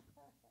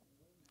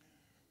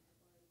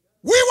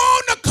 We were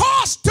on the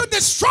course to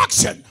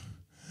destruction.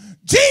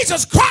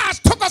 Jesus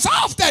Christ took us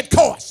off that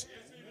course.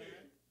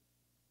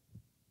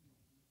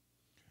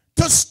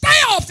 To stay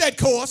off that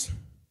course,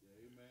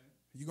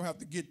 you're going to have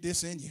to get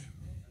this in you.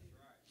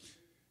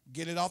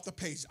 Get it off the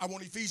page. I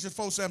want Ephesians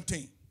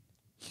 4:17.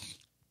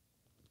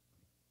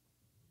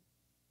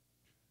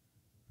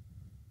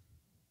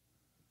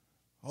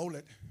 Hold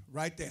it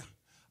right there.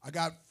 I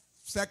got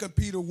 2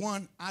 Peter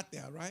 1 out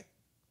there, right?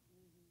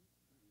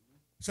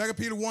 2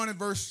 Peter 1 and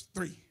verse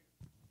 3.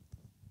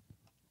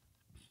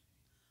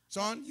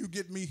 Son, you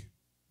get me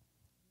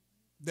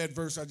that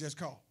verse I just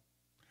called.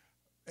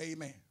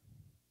 Amen.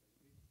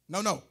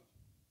 No.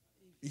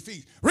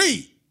 Ephesians.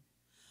 Read.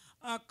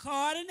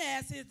 According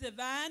as his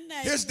divine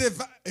nature.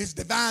 His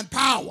divine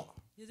power.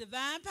 His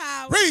divine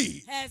power.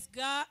 Read. Has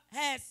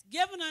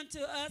given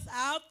unto us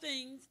all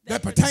things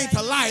that pertain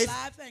to life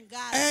and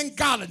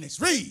godliness.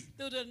 Read.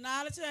 Through the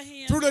knowledge of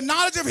him. Through the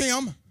knowledge of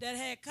him. That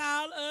had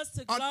called us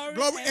to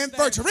glory and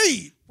virtue.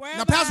 Read.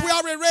 Now, Pastor, we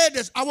already read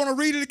this. I want to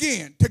read it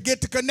again to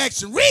get the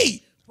connection.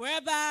 Read.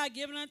 Whereby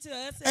given unto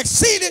us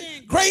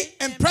exceeding great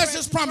and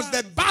precious promise,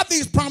 that by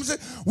these promises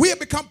we have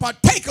become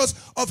partakers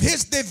of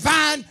his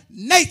divine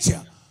nature.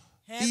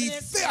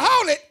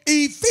 Hold it.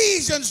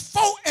 Ephesians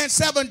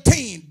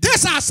 4:17.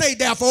 This I say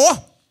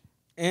therefore.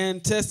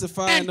 And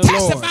testify in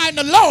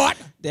the Lord.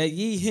 That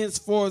ye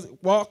henceforth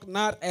walk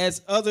not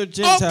as other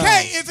Gentiles.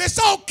 Okay, if it's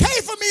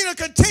okay for me to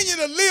continue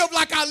to live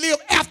like I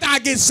live after I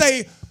get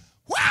saved,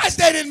 why is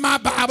that in my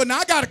Bible?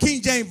 Now I got a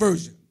King James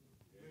Version.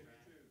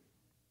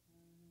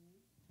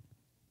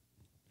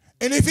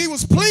 And if he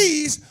was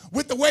pleased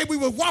with the way we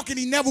were walking,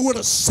 he never would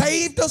have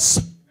saved us.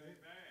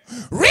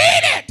 Amen.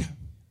 Read it.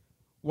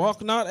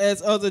 Walk not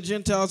as other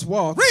Gentiles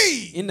walk.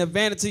 Read. In the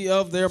vanity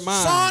of their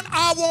mind. Son,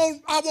 I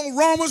want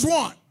Romans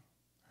 1.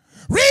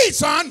 Read,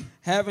 son.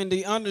 Having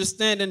the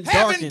understanding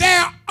darkened. Having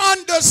their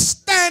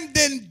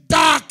understanding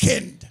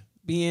darkened.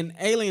 Being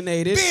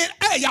alienated.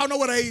 Hey, y'all know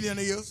what an alien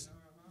is.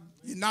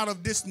 You're not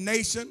of this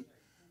nation.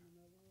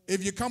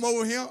 If you come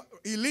over here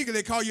illegally,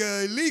 they call you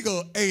an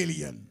illegal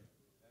alien.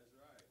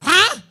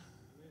 Huh?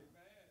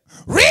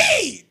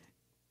 Read.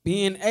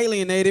 Being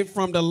alienated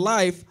from the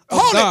life of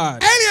Hold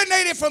God. it.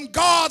 Alienated from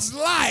God's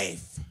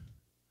life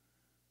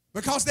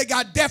because they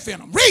got death in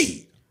them.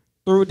 Read.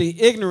 Through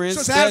the ignorance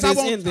So that is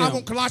I in them.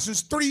 want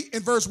Colossians 3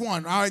 and verse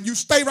 1. All right, you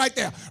stay right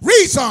there.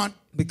 Read, son.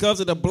 Because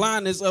of the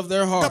blindness of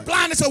their heart. The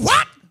blindness of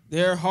what?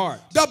 Their heart.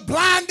 The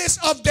blindness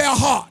of their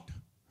heart.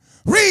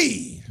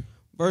 Read.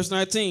 Verse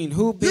 19.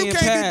 Who being You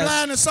can't past, be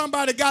blind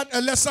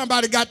unless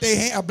somebody got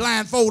a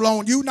blindfold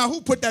on you. Now,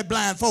 who put that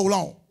blindfold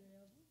on?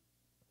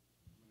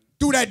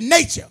 Through that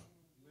nature.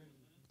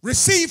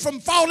 Received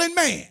from fallen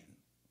man.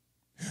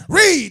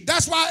 Read.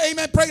 That's why,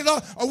 amen, praise the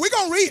Lord. Oh, we're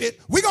going to read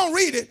it. We're going to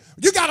read it.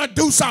 You got to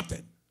do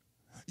something.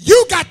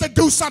 You got to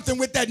do something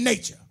with that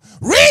nature.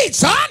 Read,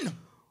 son.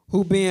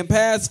 who being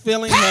past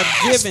feeling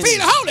have given.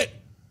 Hold it.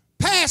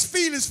 Past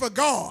feelings for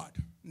God.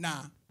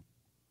 Nah.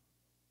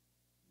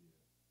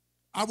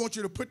 I want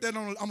you to put that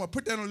on, I'm going to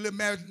put that on a little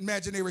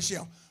imaginary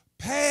shelf.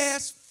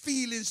 Past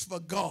feelings for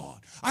God.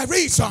 I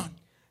read, son.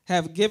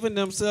 Have given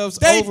themselves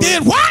They over.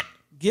 did what?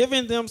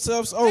 Given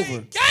themselves over. They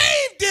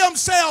gave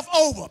themselves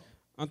over.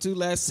 Unto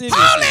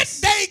lasciviousness. Hold it.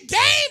 They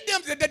gave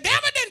them. The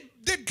devil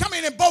didn't come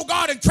in and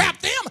bogart and trap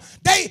them.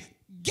 They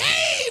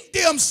gave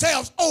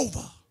themselves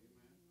over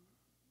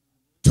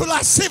to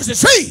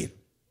lasciviousness. Read.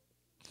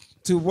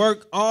 To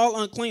work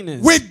all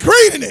uncleanness. With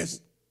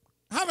greediness.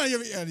 How many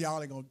of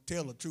y'all ain't going to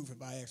tell the truth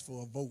if I ask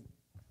for a vote?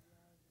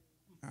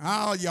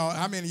 How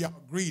many of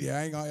y'all greedy?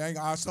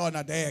 I started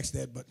not to ask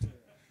that, but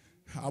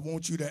I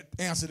want you to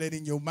answer that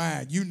in your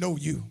mind. You know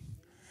you.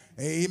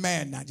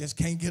 Amen. Now just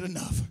can't get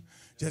enough.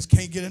 Just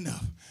can't get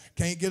enough.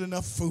 Can't get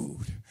enough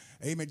food.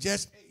 Amen.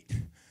 Just ate.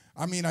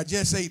 I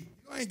just ate.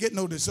 You ain't getting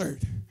no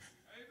dessert.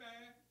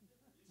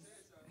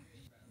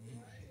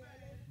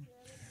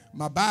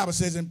 My Bible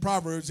says in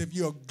Proverbs, if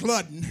you're a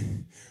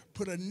glutton,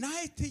 put a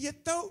knife to your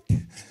throat.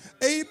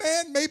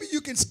 Amen. Maybe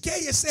you can scare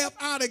yourself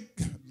out of.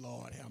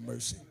 Lord have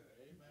mercy.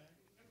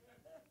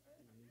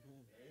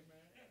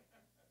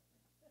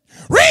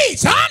 Read,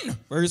 son.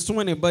 Verse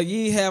 20. But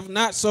ye have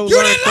not so You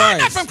learned didn't learn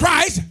that Christ. from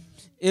Christ.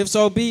 If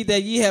so be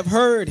that ye have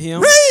heard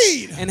him.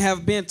 Read. And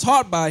have been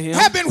taught by him.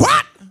 Have been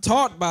what?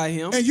 Taught by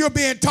him. And you're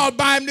being taught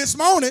by him this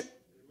morning.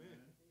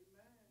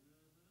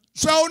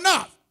 So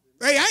enough.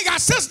 Hey, I ain't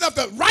got sense enough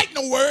to write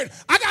no word.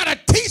 I got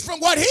to teach from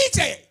what he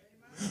said.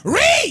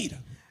 Read.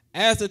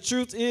 As the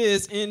truth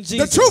is in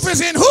Jesus. The truth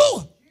is in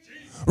who?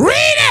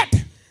 Read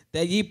it.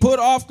 That ye put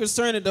off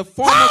concerning the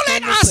former Hold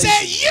it. I conversation.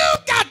 said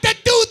you got to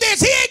do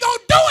this. He ain't going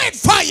to do it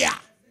for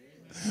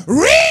you.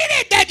 Read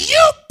it that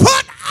you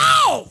put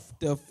off.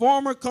 The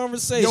former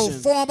conversation. Your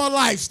former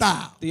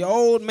lifestyle. The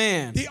old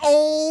man. The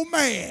old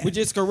man. Which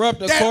is corrupt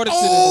that according to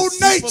old the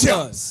deceitful nature.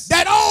 lust.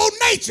 That old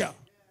nature.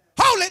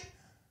 Hold it.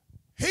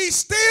 He's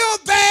still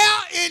there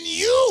in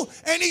you,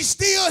 and he's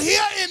still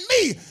here in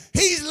me.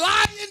 He's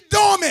lying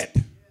dormant,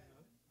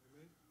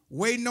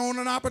 waiting on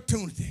an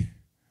opportunity,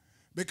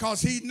 because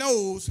he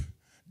knows,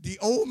 the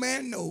old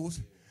man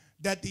knows,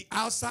 that the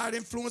outside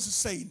influence of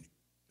Satan,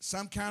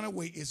 some kind of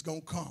way, is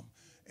going to come.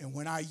 And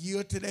when I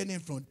yield to that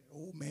influence, the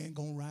old man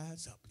going to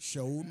rise up.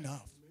 Sure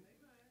enough.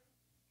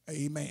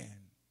 Amen.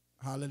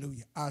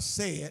 Hallelujah. I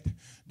said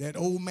that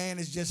old man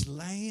is just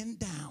laying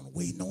down,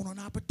 waiting on an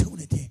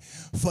opportunity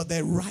for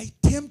that right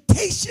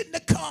temptation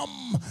to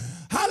come.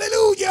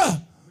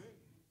 Hallelujah.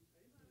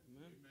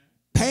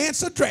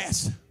 Pants or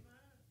dress?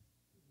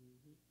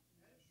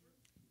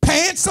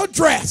 Pants or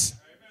dress?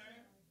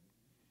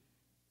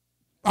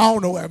 I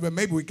don't know.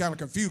 Maybe we kind of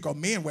confused because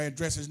men wearing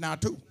dresses now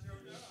too.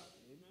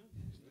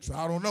 So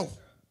I don't know.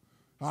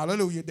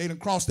 Hallelujah. They done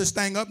crossed this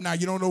thing up now.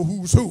 You don't know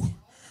who's who.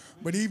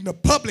 But even the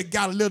public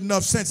got a little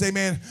enough sense,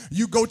 amen.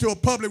 You go to a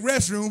public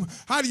restroom.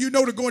 How do you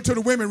know to go into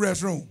the women's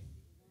restroom?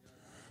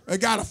 They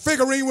got a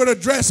figurine with a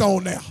dress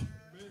on there.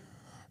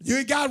 You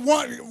ain't got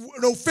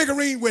no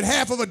figurine with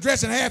half of a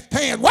dress and half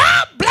pants.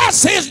 Well,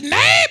 bless his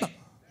name.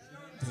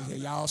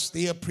 Y'all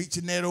still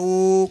preaching that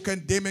old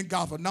condemning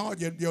gospel. No,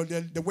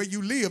 the way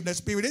you live, that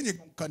spirit in you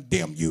going to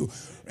condemn you.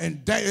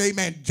 And,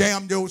 amen,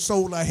 jam your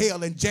soul to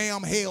hell and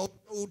jam hell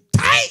so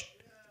tight.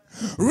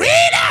 Read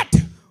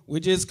it.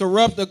 Which is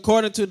corrupt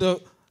according to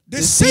the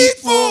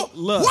deceitful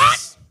lust.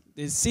 What?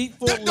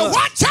 Deceitful the lust.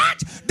 What, church?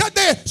 The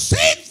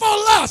deceitful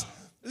lust.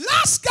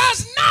 Lust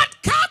does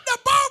not come to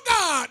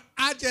Bogart.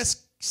 I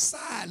just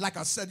sighed like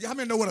I said. How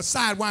many know what a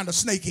sidewinder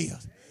snake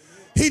is?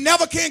 He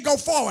never can go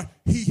forward.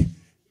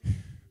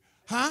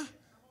 I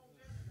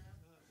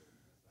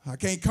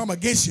can't come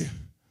against you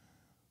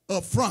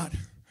up front.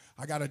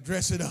 I got to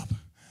dress it up.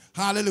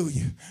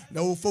 Hallelujah. The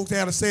old folks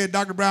had to say,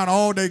 Dr. Brown,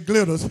 all they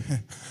glitters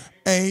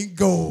ain't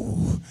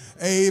gold.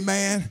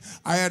 Amen.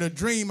 I had a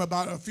dream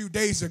about a few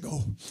days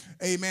ago.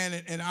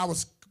 Amen. And I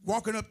was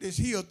walking up this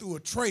hill through a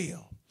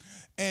trail.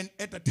 And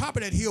at the top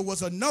of that hill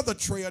was another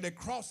trail that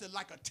crossed it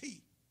like a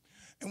T.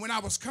 And when I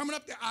was coming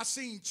up there, I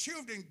seen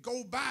children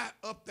go by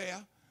up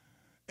there.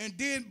 And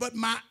then, but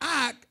my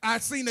eye, I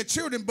seen the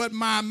children, but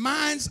my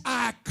mind's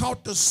eye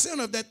caught the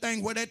center of that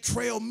thing where that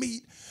trail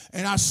meet,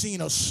 and I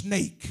seen a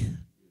snake.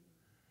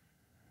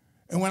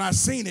 And when I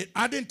seen it,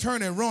 I didn't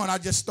turn and run. I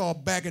just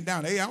started backing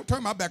down. Hey, I don't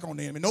turn my back on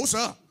the enemy. No,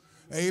 sir.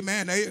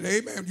 Amen.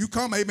 Amen. You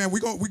come, amen. We're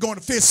going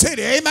to Fifth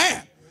City.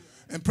 Amen.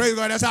 And praise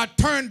God, as I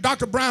turned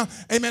Dr. Brown,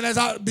 amen, as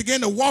I began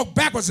to walk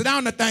backwards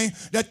down that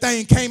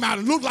thing came out.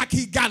 It looked like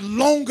he got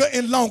longer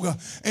and longer.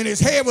 And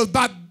his head was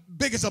about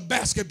big as a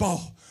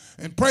basketball.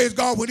 And praise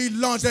God, when he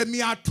lunged at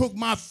me, I took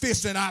my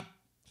fist and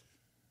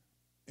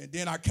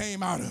then I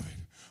came out of it.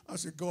 I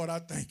said, God, I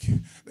thank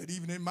you that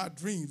even in my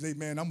dreams,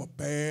 amen, I'm a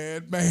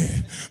bad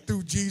man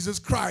through Jesus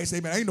Christ.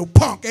 Amen. I ain't no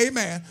punk.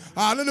 Amen.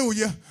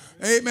 Hallelujah.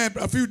 Amen.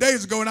 A few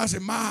days ago, and I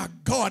said, my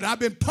God, I've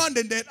been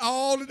pondering that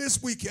all of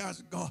this week. I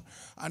said, God,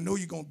 I know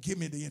you're going to give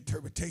me the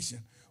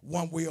interpretation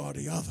one way or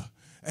the other.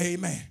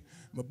 Amen.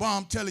 But boy,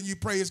 I'm telling you,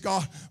 praise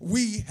God,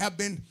 we have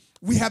been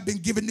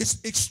given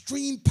this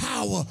extreme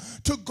power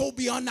to go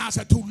beyond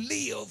ourselves, to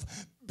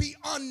live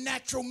beyond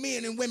natural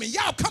men and women.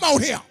 Y'all come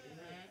on here.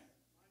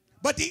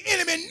 But the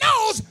enemy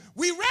knows,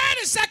 we read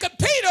in 2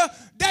 Peter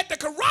that the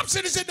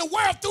corruption is in the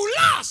world through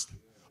lust.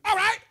 All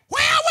right,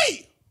 where are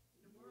we?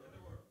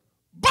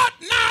 But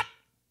not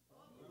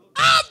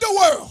of the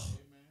world.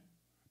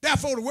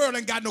 Therefore, the world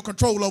ain't got no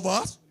control over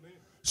us.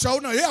 So,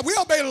 no, yeah, we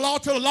obey the law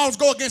till the laws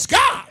go against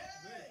God.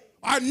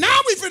 All right, now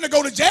we finna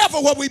go to jail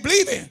for what we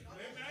believe in.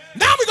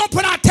 Now we're going to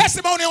put our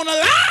testimony on the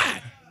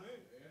line.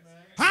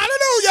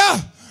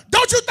 Hallelujah.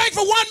 Don't you think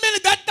for 1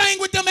 minute that thing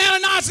with them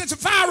Ananias and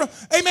Sapphira,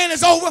 amen,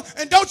 is over?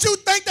 And don't you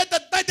think that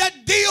that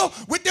deal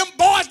with them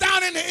boys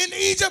down in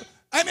Egypt,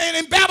 amen,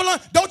 in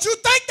Babylon, don't you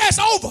think that's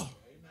over? Amen.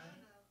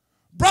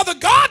 Brother,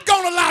 God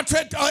going to allow,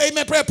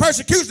 amen,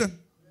 persecution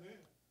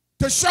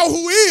to show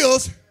who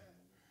is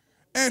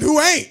and who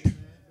ain't.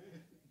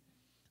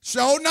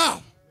 Show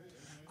enough.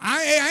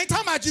 I ain't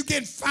talking about you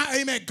getting,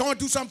 amen, going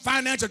through some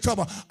financial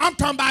trouble. I'm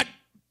talking about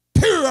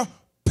pure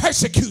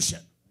persecution.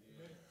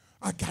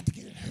 I got to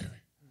get in a hurry.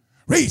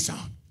 Read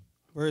some.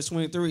 Verse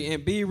 23,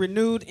 and be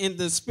renewed in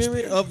the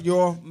spirit of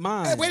your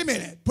mind. Hey, wait a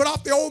minute. Put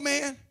off the old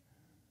man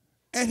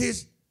and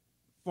his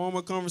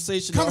former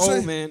conversation, the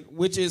old man,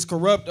 which is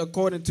corrupt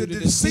according to the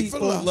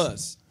deceitful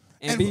lust.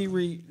 And be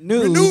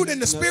renewed in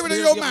the spirit of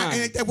your mind.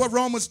 Ain't that what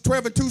Romans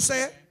 12:2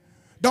 said?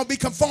 Don't be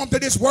conformed to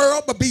this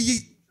world, but be ye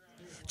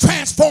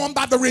transformed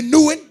by the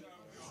renewing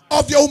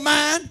of your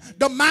mind,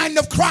 the mind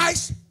of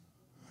Christ.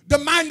 The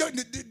mind of,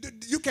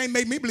 you can't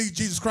make me believe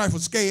Jesus Christ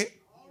was scared.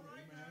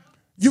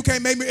 You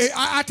can't make me.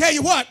 I tell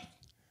you what,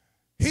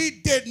 he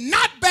did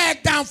not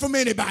back down from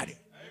anybody.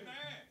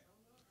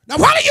 Now,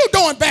 what are you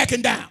doing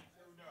backing down?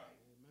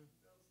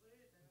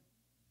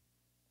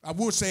 I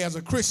would say as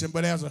a Christian,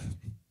 but as a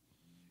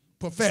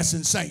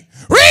professing saint.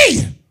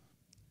 Read.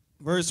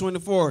 Verse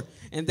 24,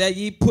 and that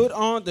ye put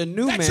on the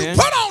new man. That you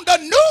put on the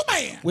new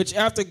man. Which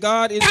after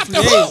God is after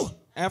created. Who?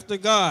 After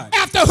God.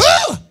 After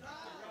who?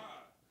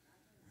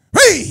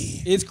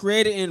 Read. Is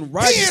created in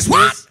righteousness. He is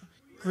what?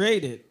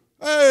 Created.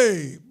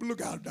 Hey,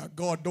 look out now.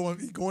 God doing,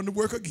 he going to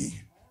work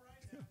again.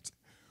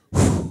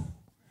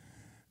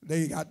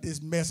 They got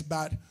this mess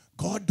about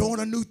God doing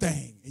a new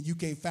thing. And you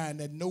can't find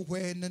that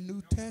nowhere in the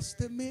New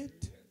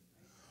Testament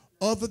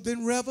other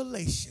than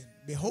Revelation.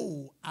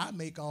 Behold, I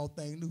make all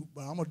things new.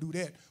 But I'm going to do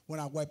that when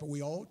I wipe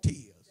away all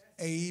tears.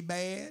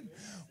 Amen.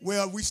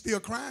 Well, we still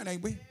crying,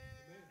 ain't we?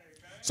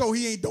 So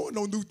he ain't doing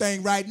no new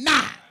thing right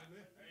now.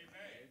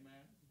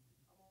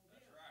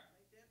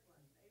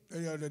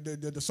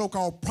 The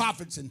so-called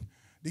prophets and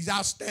these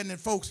outstanding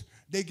folks,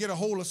 they get a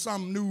hold of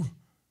some new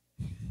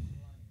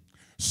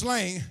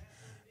slang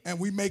and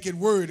we make it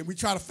word and we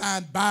try to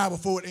find Bible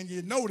for it. And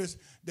you notice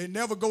they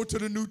never go to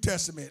the New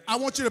Testament. I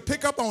want you to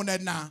pick up on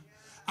that now.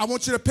 I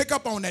want you to pick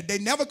up on that. They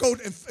never go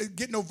and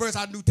get no verse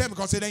out of the New Testament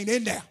because it ain't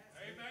in there.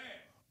 Amen.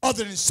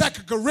 Other than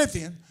 2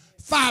 Corinthians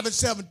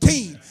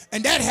 5:17.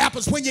 And that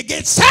happens when you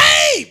get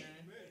saved.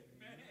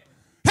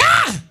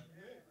 Huh?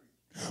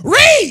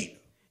 Read.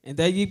 And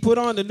that ye put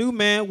on the new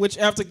man, which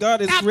after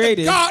God is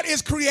created. God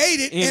is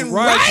created in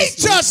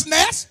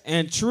righteousness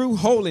and true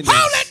holiness.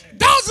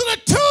 Those are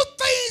the two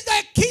things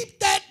that keep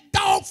that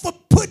dog from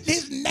putting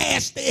his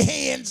nasty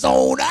hands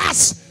on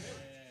us.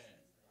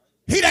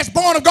 He that's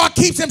born of God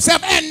keeps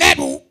himself, and that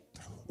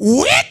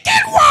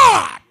wicked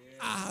one.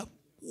 I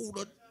want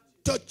to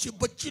touch you,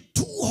 but you're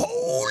too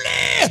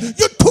holy.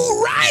 You're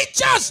too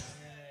righteous.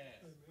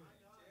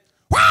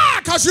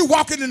 Why? Because you're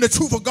walking in the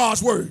truth of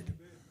God's word.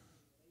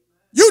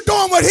 You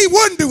doing what he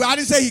wouldn't do. I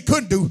didn't say he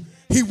couldn't do.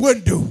 He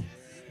wouldn't do.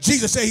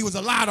 Jesus said he was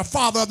a liar, the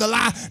father of the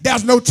lie.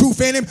 There's no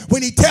truth in him.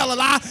 When he tell a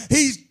lie,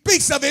 he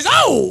speaks of his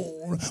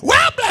own.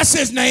 Well, bless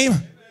his name.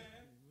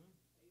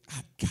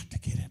 I got to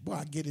get it. Boy,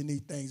 I get in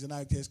these things and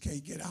I just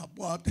can't get out.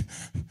 Boy.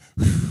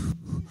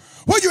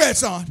 Where you at,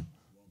 son?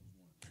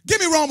 Give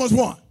me Romans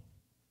 1.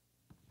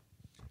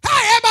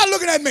 Hey, everybody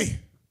looking at me.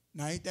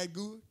 Now, ain't that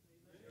good?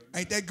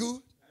 Ain't that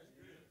good?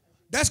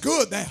 That's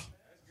good there.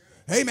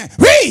 Amen.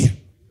 Read.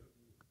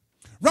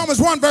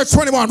 Romans 1, verse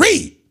 21.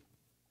 Read.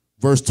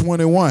 Verse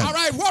 21. All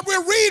right, what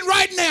we're reading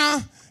right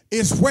now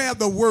is where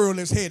the world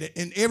is headed.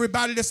 And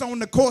everybody that's on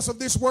the course of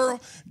this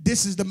world,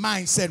 this is the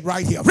mindset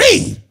right here.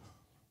 Read.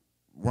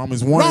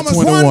 Romans 1 Romans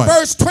and 21. 1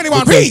 verse 21.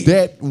 Because Read.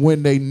 that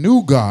when they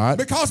knew God.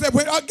 Because they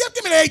went,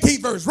 give me the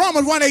 18th verse.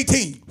 Romans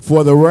 1:18.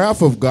 For the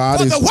wrath of God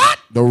For is the what?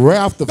 The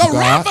wrath of God. The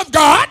wrath of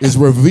God is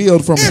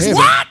revealed from is heaven.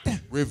 What?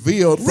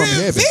 Revealed from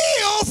heaven.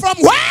 Revealed from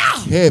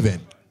where?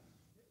 Heaven.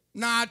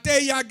 Now I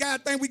tell you, I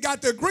think we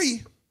got to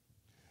agree.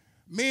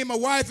 Me and my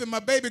wife and my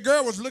baby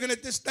girl was looking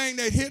at this thing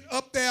that hit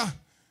up there.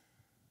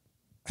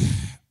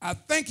 I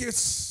think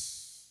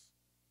it's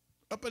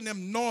up in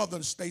them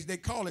northern states. They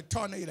call it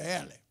Tornado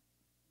Alley.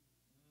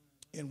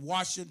 In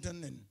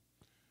Washington and,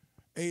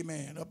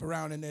 amen, up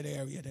around in that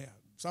area there.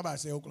 Somebody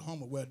say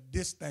Oklahoma. Well,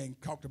 this thing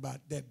talked about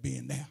that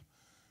being there.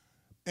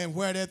 And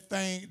where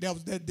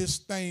this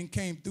thing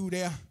came through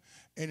there,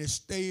 and it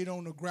stayed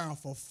on the ground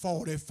for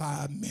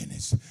 45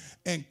 minutes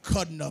and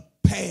cutting up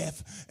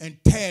path and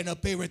tearing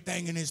up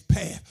everything in its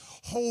path.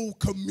 Whole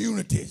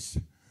communities,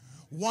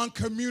 one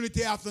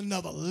community after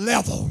another,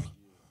 level.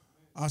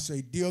 I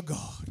say, dear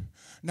God.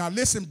 Now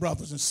listen,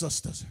 brothers and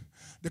sisters.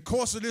 The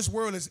course of this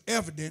world is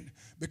evident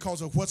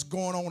because of what's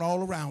going on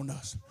all around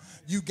us.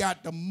 You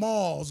got the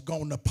morals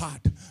going to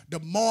pot. The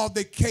moral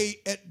decay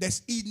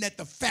that's eating at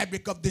the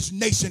fabric of this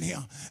nation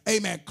here.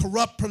 Amen.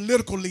 Corrupt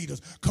political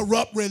leaders.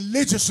 Corrupt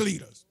religious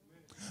leaders.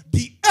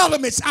 The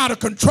elements out of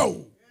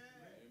control.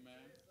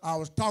 I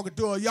was talking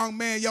to a young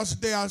man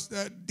yesterday. I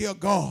said, dear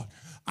God,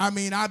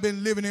 I've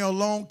been living here a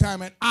long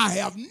time, and I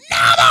have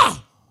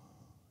never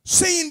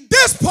seen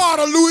this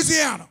part of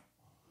Louisiana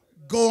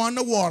go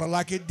underwater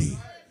like it did.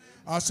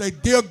 I say,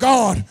 dear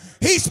God,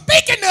 he's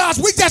speaking to us.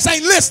 We just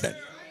ain't listening.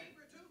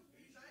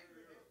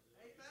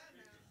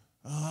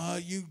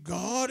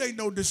 God ain't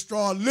no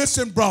destroyer.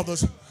 Listen,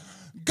 brothers.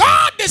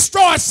 God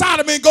destroyed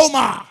Sodom and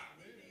Gomorrah.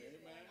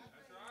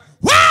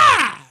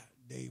 Why?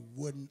 They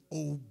wouldn't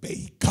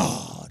obey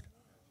God.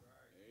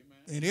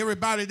 And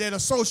everybody that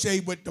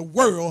associates with the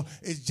world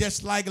is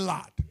just like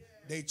Lot.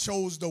 They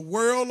chose the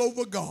world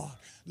over God.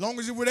 As long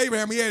as it was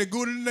Abraham, he had it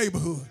good in the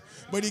neighborhood.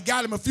 But he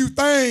got him a few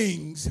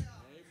things.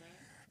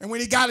 And when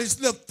he got his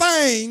little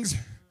things,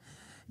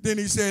 then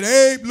he said,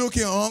 hey, look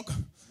here, Unc.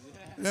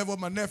 That's what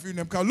my nephew and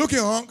them call. Look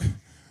here, Unc.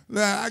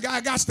 I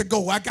got to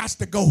go. I got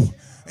to go.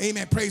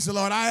 Amen. Praise the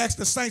Lord. I asked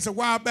the saints a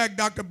while back,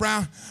 Dr.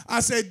 Brown.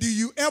 I said, do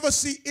you ever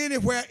see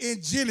anywhere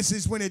in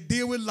Genesis when it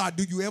deal with Lot,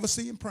 do you ever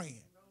see him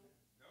praying?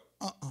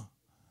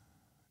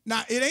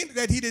 Now, it ain't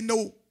that he didn't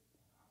know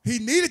he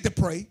needed to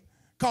pray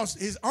because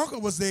his uncle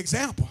was the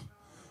example.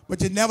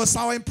 But you never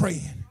saw him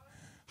praying.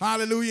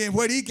 Hallelujah. And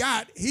what he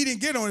got, he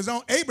didn't get on his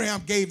own.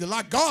 Abraham gave the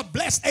Lot. God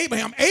blessed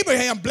Abraham.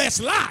 Abraham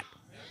blessed Lot.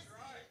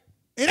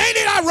 And ain't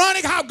it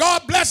ironic how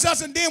God bless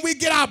us and then we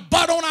get our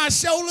butt on our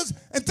shoulders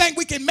and think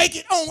we can make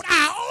it on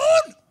our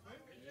own?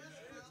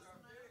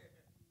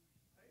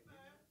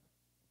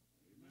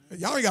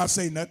 Y'all ain't got to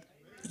say nothing.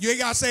 You ain't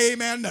got to say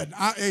amen nothing.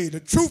 Hey, the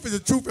truth is the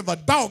truth if a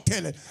dog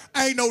tell it.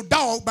 I ain't no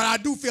dog, but I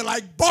do feel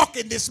like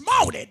barking this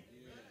morning.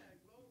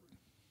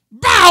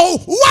 Bow,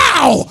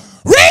 wow,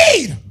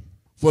 read.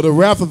 For the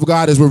wrath of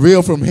God is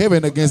revealed from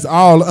heaven against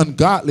all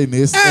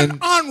ungodliness and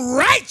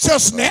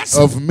unrighteousness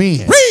of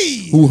men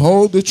who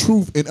hold the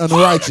truth in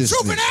unrighteousness.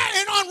 Hold the truth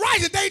in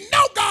unrighteousness. They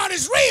know God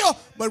is real,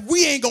 but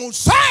we ain't going to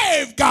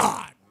serve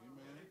God.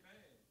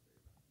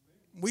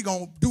 We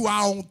going to do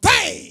our own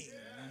thing.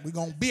 We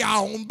going to be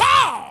our own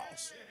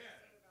boss.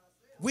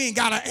 We ain't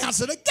got to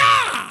answer to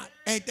God.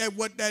 Ain't that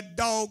what that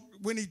dog,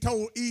 when he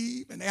told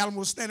Eve and Adam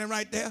was standing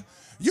right there?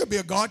 You'll be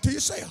a God to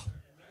yourself.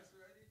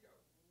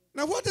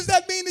 Now, what does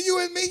that mean to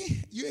you and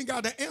me? You ain't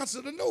got to answer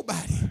to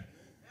nobody.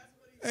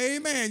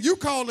 Amen. You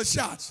call the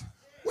shots.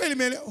 Wait a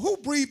minute. Who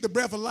breathed the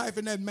breath of life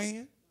in that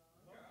man?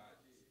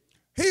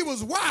 He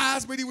was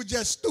wise, but he was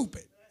just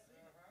stupid.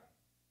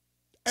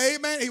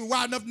 Amen. He was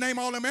wise enough to name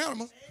all them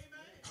animals.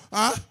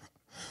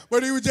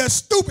 But he was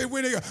just stupid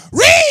when he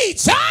read,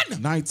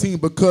 son. 19,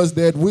 because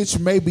that which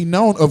may be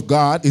known of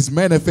God is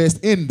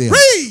manifest in them.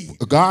 Read.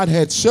 God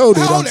had showed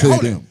it unto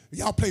them.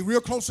 Y'all pay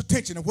real close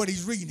attention to what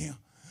he's reading here.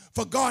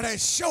 For God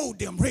has showed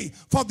them,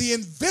 for the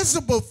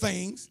invisible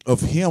things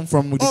of him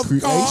from the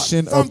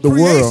creation God, of the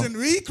world.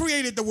 He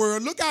created the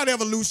world. Look out,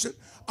 evolution.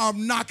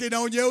 I'm knocking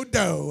on your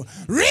door.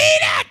 Read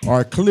it.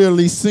 Are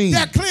clearly seen.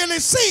 They're clearly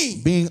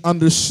seen. Being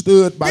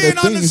understood by the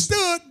things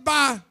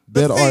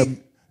that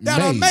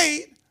are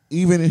made.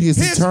 Even in his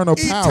eternal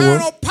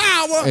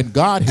power and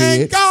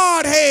Godhead.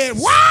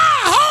 Wow,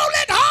 hold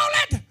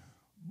it.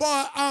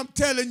 Boy, I'm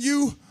telling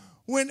you,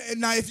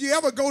 now if you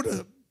ever go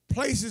to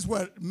places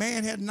where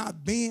man had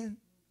not been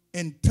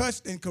and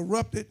touched and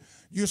corrupted,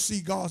 you'll see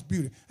God's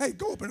beauty. Hey,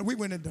 go up and we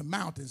went into the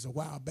mountains a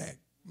while back.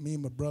 Me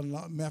and my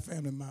brother-in-law, my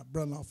family, my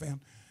brother-in-law family.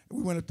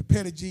 We went up to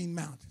Pettigene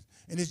Mountains,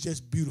 and it's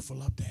just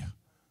beautiful up there.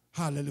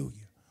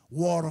 Hallelujah.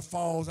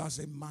 Waterfalls. I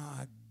say,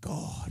 my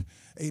God.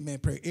 Amen.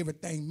 Pray.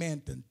 Everything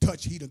man done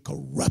touch, he done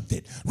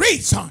corrupted.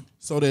 Read, son.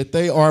 So that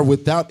they are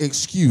without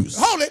excuse.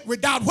 Hold it.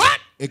 Without what?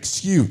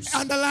 Excuse.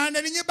 Underline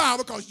that in your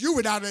Bible because you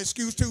without an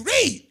excuse to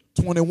read.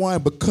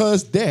 21,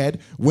 because that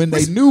when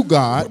they knew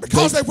God,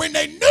 when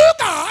they knew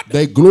God,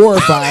 they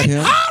glorified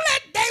him.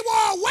 They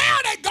were aware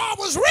that God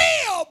was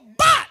real,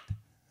 but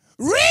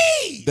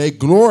read. They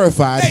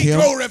glorified him.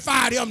 They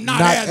glorified him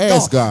not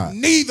as God.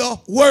 Neither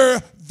were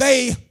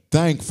they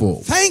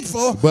thankful,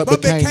 but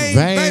became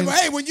vain.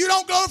 Hey, when you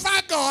don't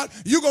glorify God,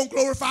 you're going to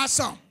glorify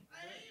something.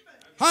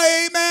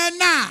 Amen.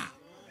 Now,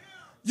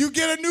 you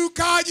get a new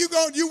car, you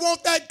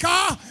want that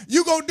car,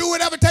 you're going to do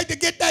whatever it takes to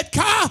get that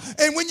car,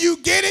 and when you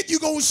get it, you're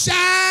going to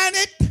shine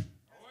it.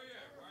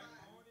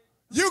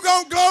 You're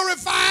going to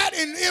glorify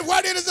it, and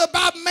what it is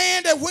about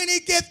man that when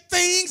he gets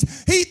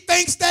things, he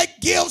thinks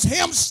that gives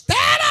him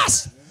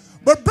status.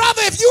 But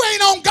brother, if you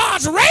ain't on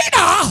God's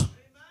radar,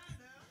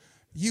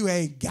 you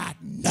ain't got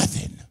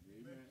nothing.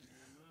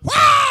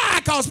 Why?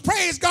 Because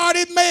praise God,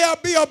 it may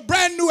be a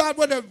brand new,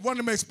 one of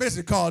them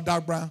expensive cars,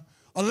 Dr. Brown,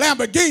 a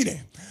Lamborghini.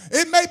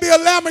 It may be a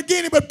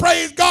Lamborghini, but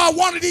praise God,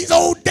 one of these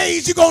old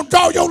days you're going to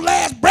draw your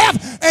last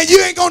breath and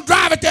you ain't going to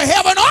drive it to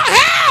heaven or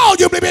hell.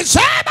 You'll be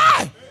saved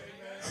by.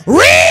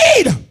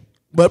 Read.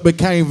 But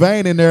became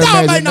vain in their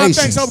imaginations. Y'all may not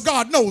think so.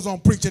 God knows I'm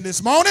preaching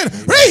this morning.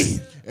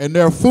 Read. And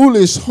their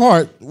foolish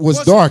heart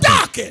was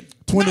darkened.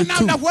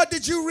 22. Now, what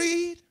did you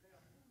read?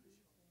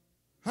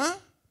 Huh?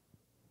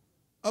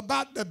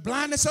 About the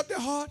blindness of their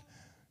heart?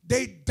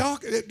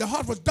 The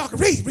heart was darkened.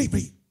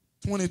 Read.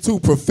 22,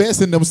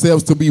 professing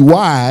themselves to be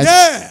wise,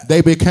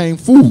 they became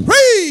fools.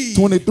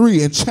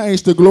 23, and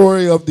changed the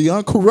glory of the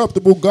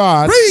uncorruptible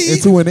God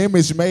into an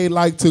image made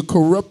like to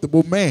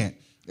corruptible man,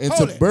 and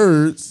to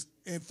birds.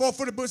 And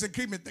 4-footed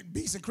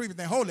beasts and creeping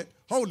things.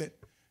 Hold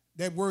it.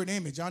 That word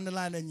image,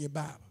 underline that in your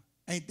Bible.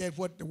 Ain't that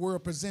what the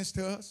world presents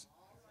to us?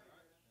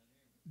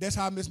 That's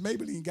how Miss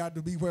Maybelline got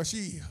to be where she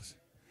is.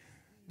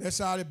 That's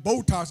how the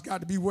Botox got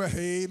to be where,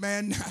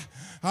 amen.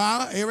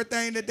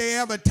 Everything that they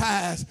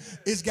advertise,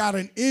 it's got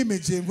an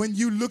image. And when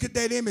you look at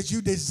that image,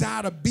 you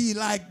desire to be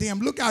like them.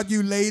 Look out,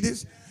 you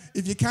ladies.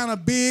 If you're kind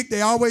of big,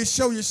 they always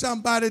show you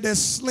somebody that's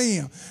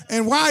slim.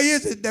 And why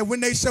is it that when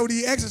they show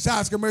the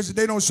exercise commercials,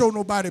 they don't show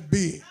nobody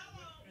big?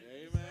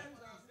 Amen.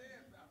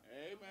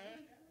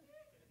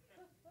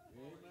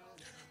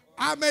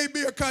 I may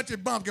be a country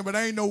bumpkin, but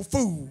I ain't no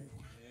fool.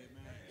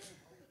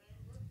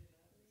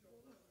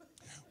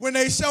 When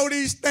they show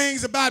these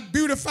things about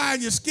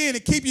beautifying your skin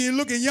and keeping you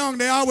looking young,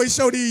 they always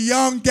show these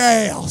young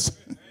gals.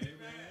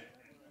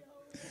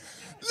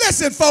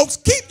 Listen, folks,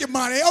 keep your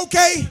money,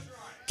 okay?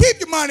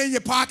 Keep your money in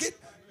your pocket.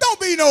 Don't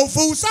be no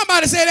fool.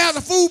 Somebody said there's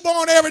a fool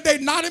born every day,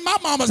 not in my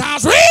mama's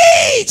house.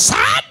 Read,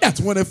 son.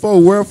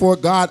 24, wherefore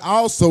God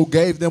also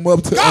gave them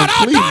up to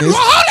uncleanness.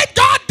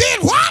 God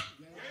did what?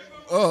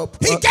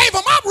 He gave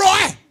them up,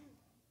 Roy.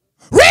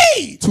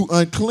 Read. To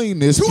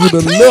uncleanness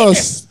through the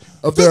lust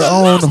of their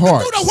own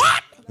hearts. Through the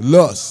what?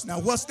 Lust.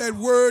 Now, what's that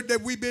word that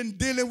we've been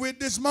dealing with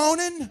this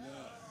morning?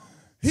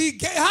 He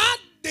gave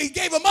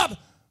them up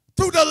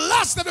through the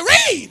lust of the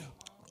read.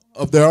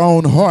 Of their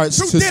own hearts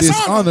to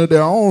dishonor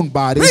their own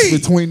bodies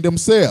between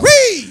themselves.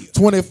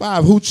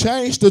 25, who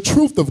changed the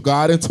truth of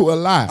God into a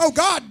lie. Oh,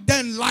 God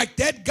doesn't like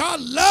that. God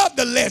loved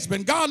the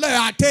lesbian.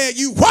 I tell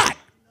you what.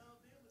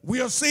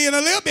 We'll see in a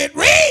little bit.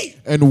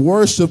 Read. And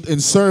worshiped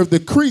and served the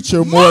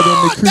creature more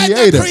than the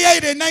Creator.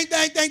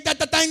 Ain't that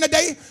the thing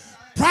today?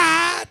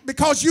 Pride,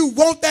 because you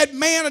want that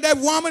man or that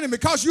woman, and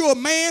because you're a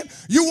man,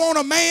 you want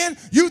a man,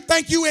 you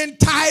think you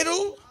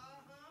entitled.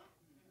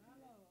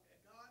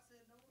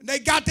 They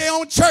got their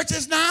own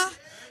churches now,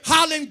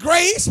 hollering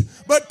grace,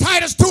 but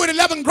Titus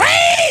 2:11,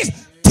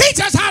 grace teach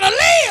us how to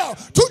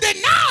live, to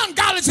deny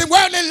ungodliness and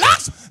worldly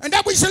lust, and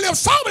that we should live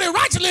soberly,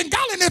 righteously, and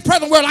godly in this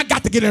present world. I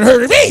got to get in a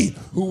hurry. Read.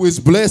 Who is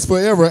blessed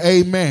forever.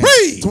 Amen.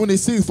 Read.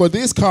 26, for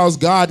this cause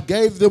God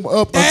gave them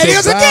up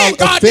unto vile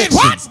God affections. Did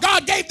what?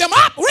 God gave them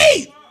up.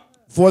 Read.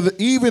 For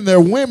even their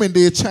women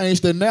did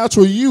change their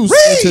natural use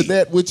into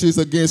that which is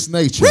against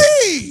nature.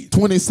 Read.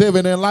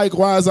 27, and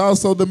likewise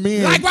also the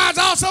men. Likewise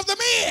also the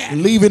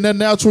men. Leaving the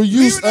natural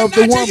use of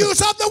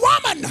the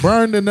woman.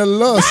 Burned in their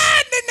lust.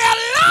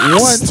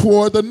 One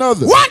toward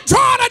another.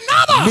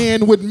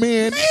 Men with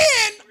men.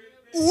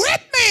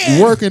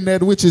 Working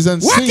that which is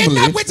unseemly.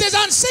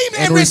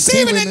 And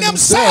receiving in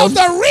themselves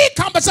the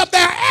recompense of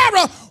their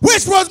error,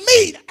 which was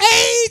meat,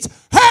 AIDS,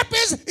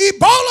 herpes,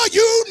 Ebola,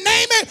 you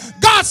name it.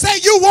 God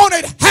said you want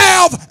it,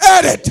 have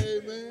at it.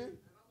 Amen.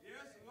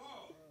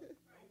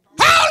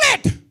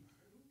 Hold it.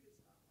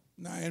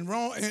 Now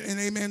and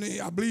amen,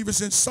 I believe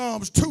it's in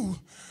Psalms 2.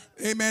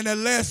 Amen, that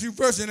last few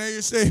verses, and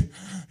they say,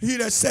 he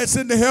that sits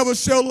in the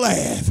heavens shall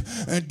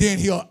laugh, and then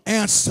he'll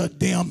answer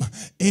them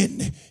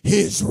in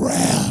his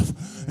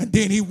wrath. And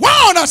then he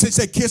warned us and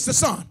said, kiss the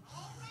Son,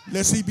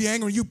 lest he be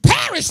angry, you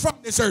perish from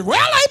this earth.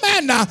 Well,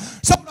 amen now.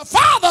 So the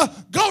Father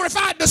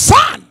glorified the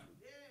Son.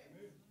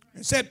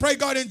 And said, pray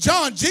God. In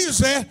John, Jesus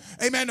said,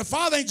 amen, the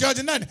Father ain't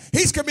judging nothing.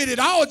 He's committed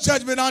all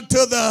judgment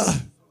unto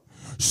the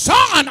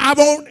Son.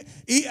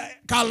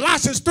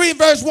 Colossians 3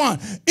 verse 1.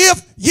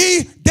 If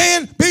ye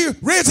then be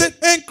risen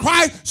in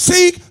Christ,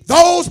 seek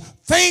those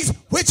things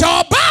which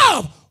are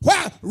above.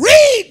 Well,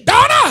 read,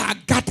 daughter. I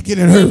got to get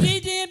in her. If ye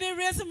then be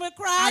risen with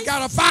Christ. I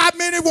got a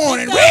 5-minute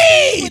warning. Read.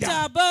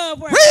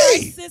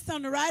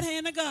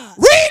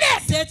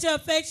 your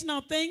affection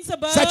on things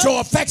above. Set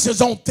your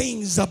affections on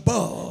things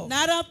above.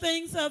 Not on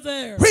things of the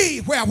earth.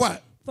 Read where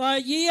what? For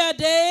ye are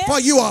dead. For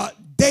you are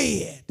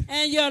dead.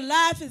 And your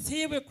life is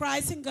here with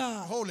Christ in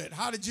God. Hold it.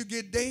 How did you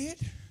get dead?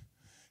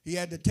 He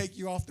had to take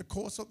you off the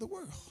course of the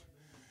world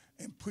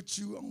and put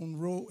you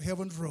on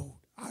heaven's road.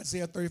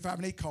 Isaiah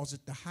 35:8 calls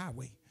it the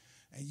highway.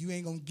 And you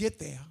ain't going to get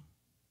there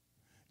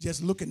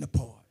just looking the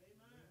part.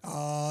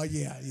 Oh,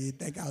 yeah. You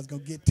think I was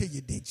going to get to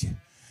you, did you?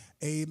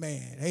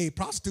 Amen. Hey,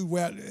 prostitute,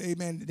 well,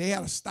 amen, they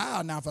have a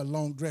style now for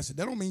long dresses.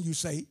 That don't mean you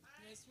say.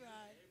 That's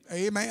right.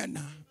 Amen.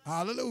 Now,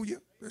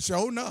 hallelujah.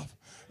 Sure enough.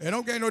 It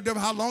don't get no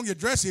difference how long your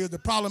dress is. The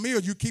problem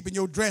is you keeping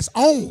your dress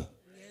on.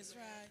 That's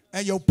right.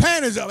 And your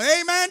panties up.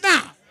 Amen.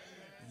 Now.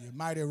 You're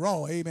mighty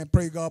raw. Amen.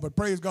 Praise God. But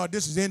praise God,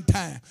 this is in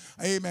time.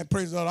 Amen.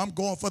 Praise God. I'm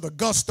going for the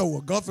gusto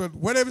or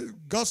whatever,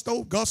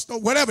 gusto,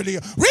 whatever it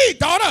is. Read,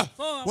 daughter.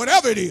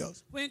 Whatever it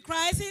is. When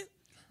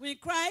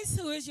Christ,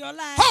 who is your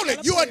life, hold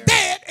it. You are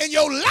dead and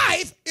your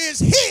life is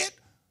hid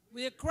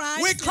with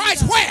Christ. With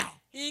Christ where?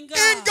 In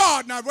God. In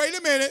God. Now, wait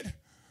a minute.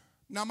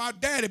 Now, my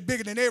daddy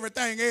bigger than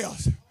everything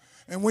else.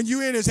 And when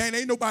you in his hand,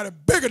 ain't nobody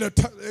bigger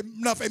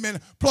enough, amen,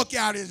 pluck you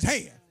out of his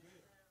hand.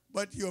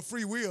 But you're a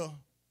free will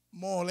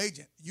moral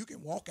agent. You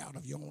can walk out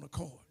of your own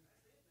accord.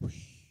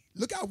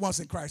 Look out once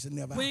in Christ and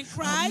never when out.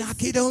 Christ, I'll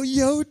knock it on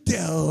your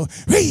door.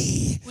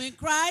 When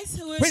Christ,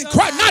 who is when your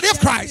Christ, life, not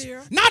if Christ,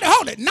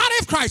 hold it, not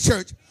if Christ,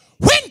 church.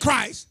 When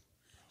Christ,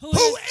 who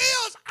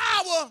is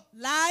our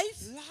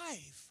life,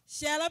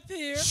 shall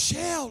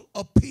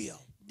appear,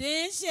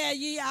 then shall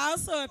ye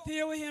also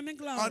appear with him in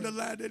glory.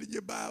 Underline that in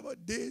your Bible.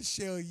 Then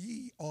shall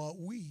ye or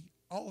we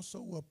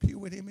also appear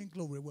with him in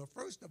glory. Well,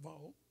 first of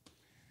all,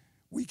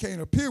 we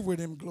can't appear with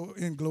him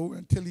in glory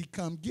until he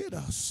come get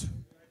us.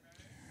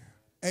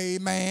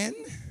 Amen.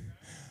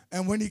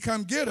 And when he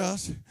come get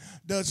us,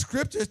 the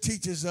scripture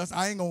teaches us,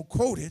 I ain't going to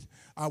quote it.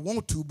 I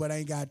want to, but I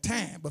ain't got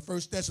time. But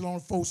 1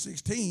 Thessalonians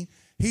 4:16,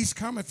 he's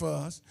coming for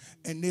us.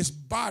 And this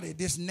body,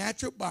 this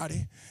natural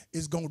body,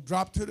 is going to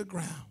drop to the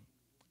ground.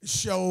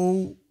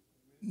 Show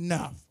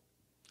enough.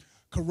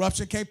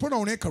 Corruption can't put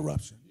on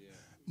incorruption.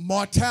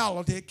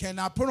 Mortality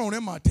cannot put on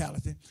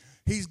immortality.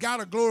 He's got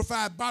a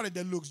glorified body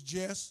that looks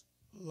just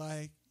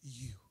like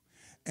you.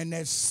 And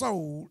that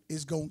soul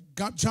is going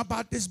to jump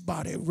out this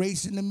body,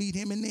 racing to meet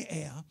him in the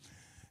air,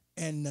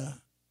 and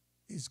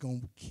it's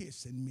going to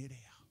kiss in midair.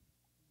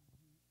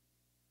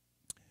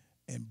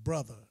 And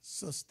brother,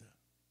 sister,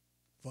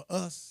 for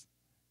us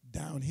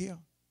down here,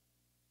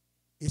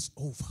 it's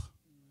over.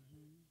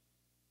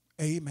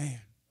 Amen.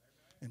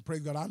 And praise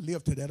God, I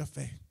live to that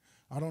effect.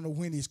 I don't know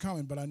when he's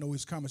coming, but I know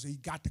he's coming. So he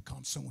got to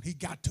come soon. He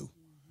got to.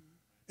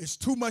 It's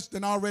too much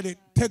that already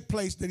took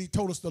place that he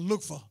told us to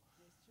look for.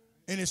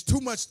 And it's too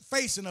much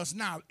facing us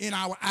now, in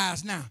our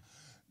eyes now,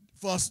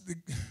 for us to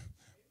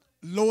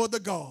lower the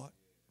guard.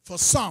 For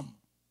some,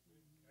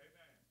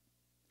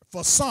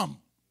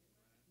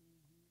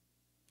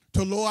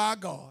 to lower our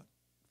guard,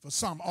 for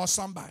some or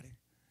somebody,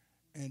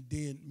 and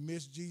then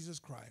miss Jesus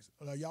Christ.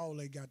 Y'all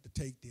ain't got to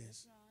take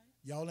this.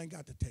 Y'all ain't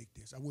got to take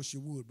this. I wish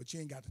you would, but you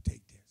ain't got to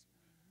take this.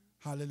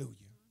 Hallelujah.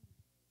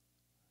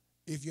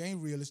 If you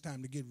ain't real, it's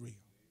time to get real.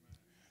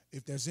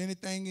 If there's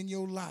anything in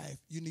your life,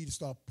 you need to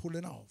start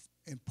pulling off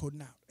and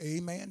putting out.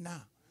 Amen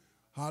now.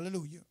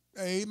 Hallelujah.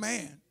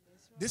 Amen.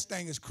 This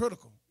thing is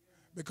critical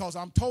because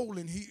I'm told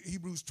in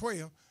Hebrews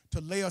 12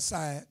 to lay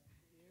aside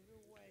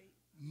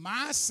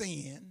my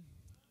sin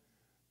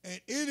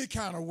and any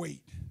kind of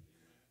weight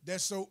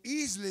that so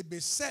easily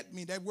beset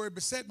me. That word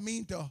beset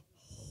means to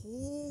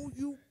hold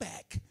you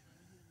back.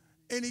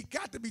 And he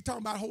got to be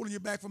talking about holding you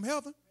back from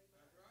heaven.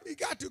 He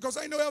got to, because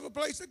ain't no other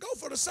place to go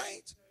for the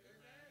saints.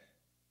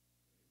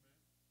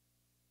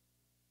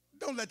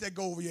 Don't let that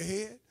go over your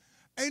head.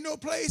 Ain't no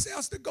place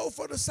else to go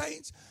for the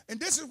saints. And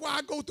this is why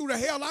I go through the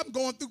hell I'm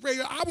going through.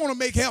 I want to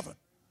make heaven.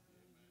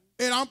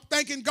 And I'm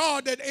thanking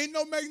God that ain't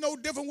make no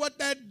difference what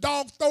that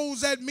dog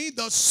throws at me.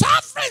 The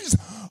sufferings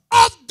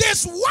of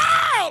this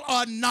world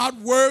are not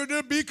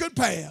worthy to be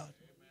compared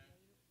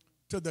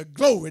to the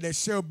glory that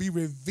shall be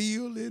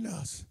revealed in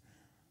us.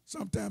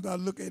 Sometimes I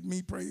look at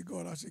me, praise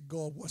God, I say,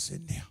 God, what's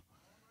in there?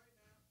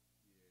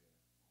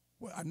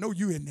 Well, I know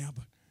you in there,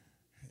 but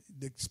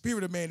the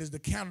spirit of man is the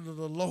candle of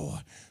the Lord,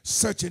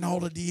 searching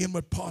all of the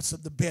inward parts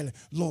of the belly.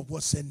 Lord,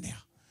 what's in there?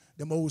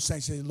 Them old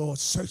saints say, Lord,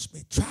 search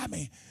me, try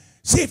me,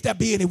 see if there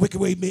be any wicked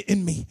way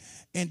in me,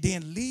 and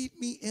then lead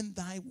me in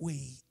thy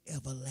way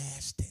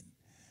everlasting.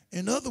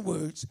 In other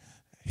words,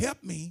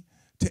 help me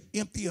to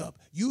empty up.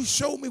 You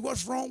show me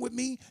what's wrong with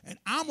me, and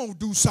I'm going to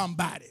do something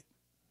about it.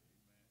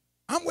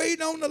 I'm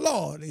waiting on the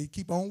Lord. And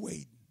keep on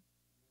waiting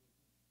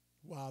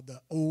while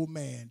the old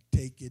man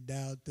take you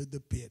down to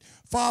the pit.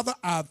 Father,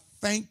 I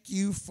thank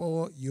you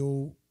for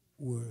your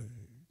word,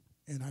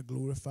 and I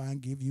glorify and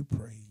give you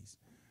praise.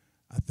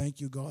 I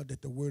thank you, God,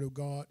 that the word of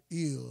God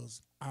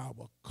is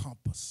our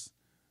compass.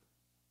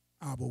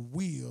 Our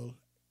will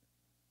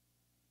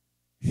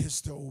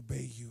is to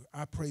obey you.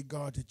 I pray,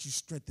 God, that you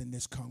strengthen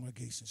this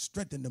congregation.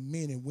 Strengthen the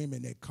men and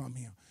women that come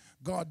here.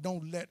 God,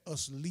 don't let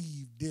us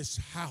leave this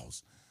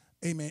house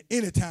Amen.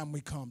 Anytime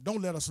we come,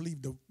 don't let us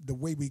leave the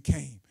way we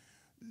came.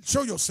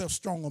 Show yourself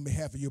strong on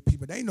behalf of your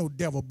people. There ain't no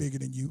devil bigger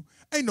than you.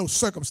 Ain't no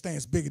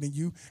circumstance bigger than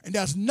you. And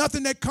there's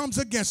nothing that comes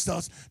against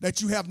us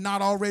that you have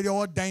not already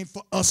ordained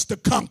for us to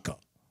conquer.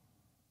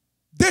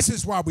 This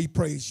is why we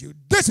praise you.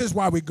 This is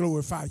why we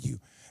glorify you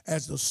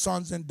as the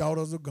sons and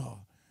daughters of God.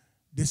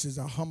 This is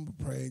a humble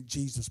prayer in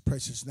Jesus'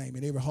 precious name.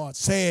 And every heart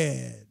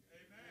said,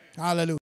 Amen. Hallelujah.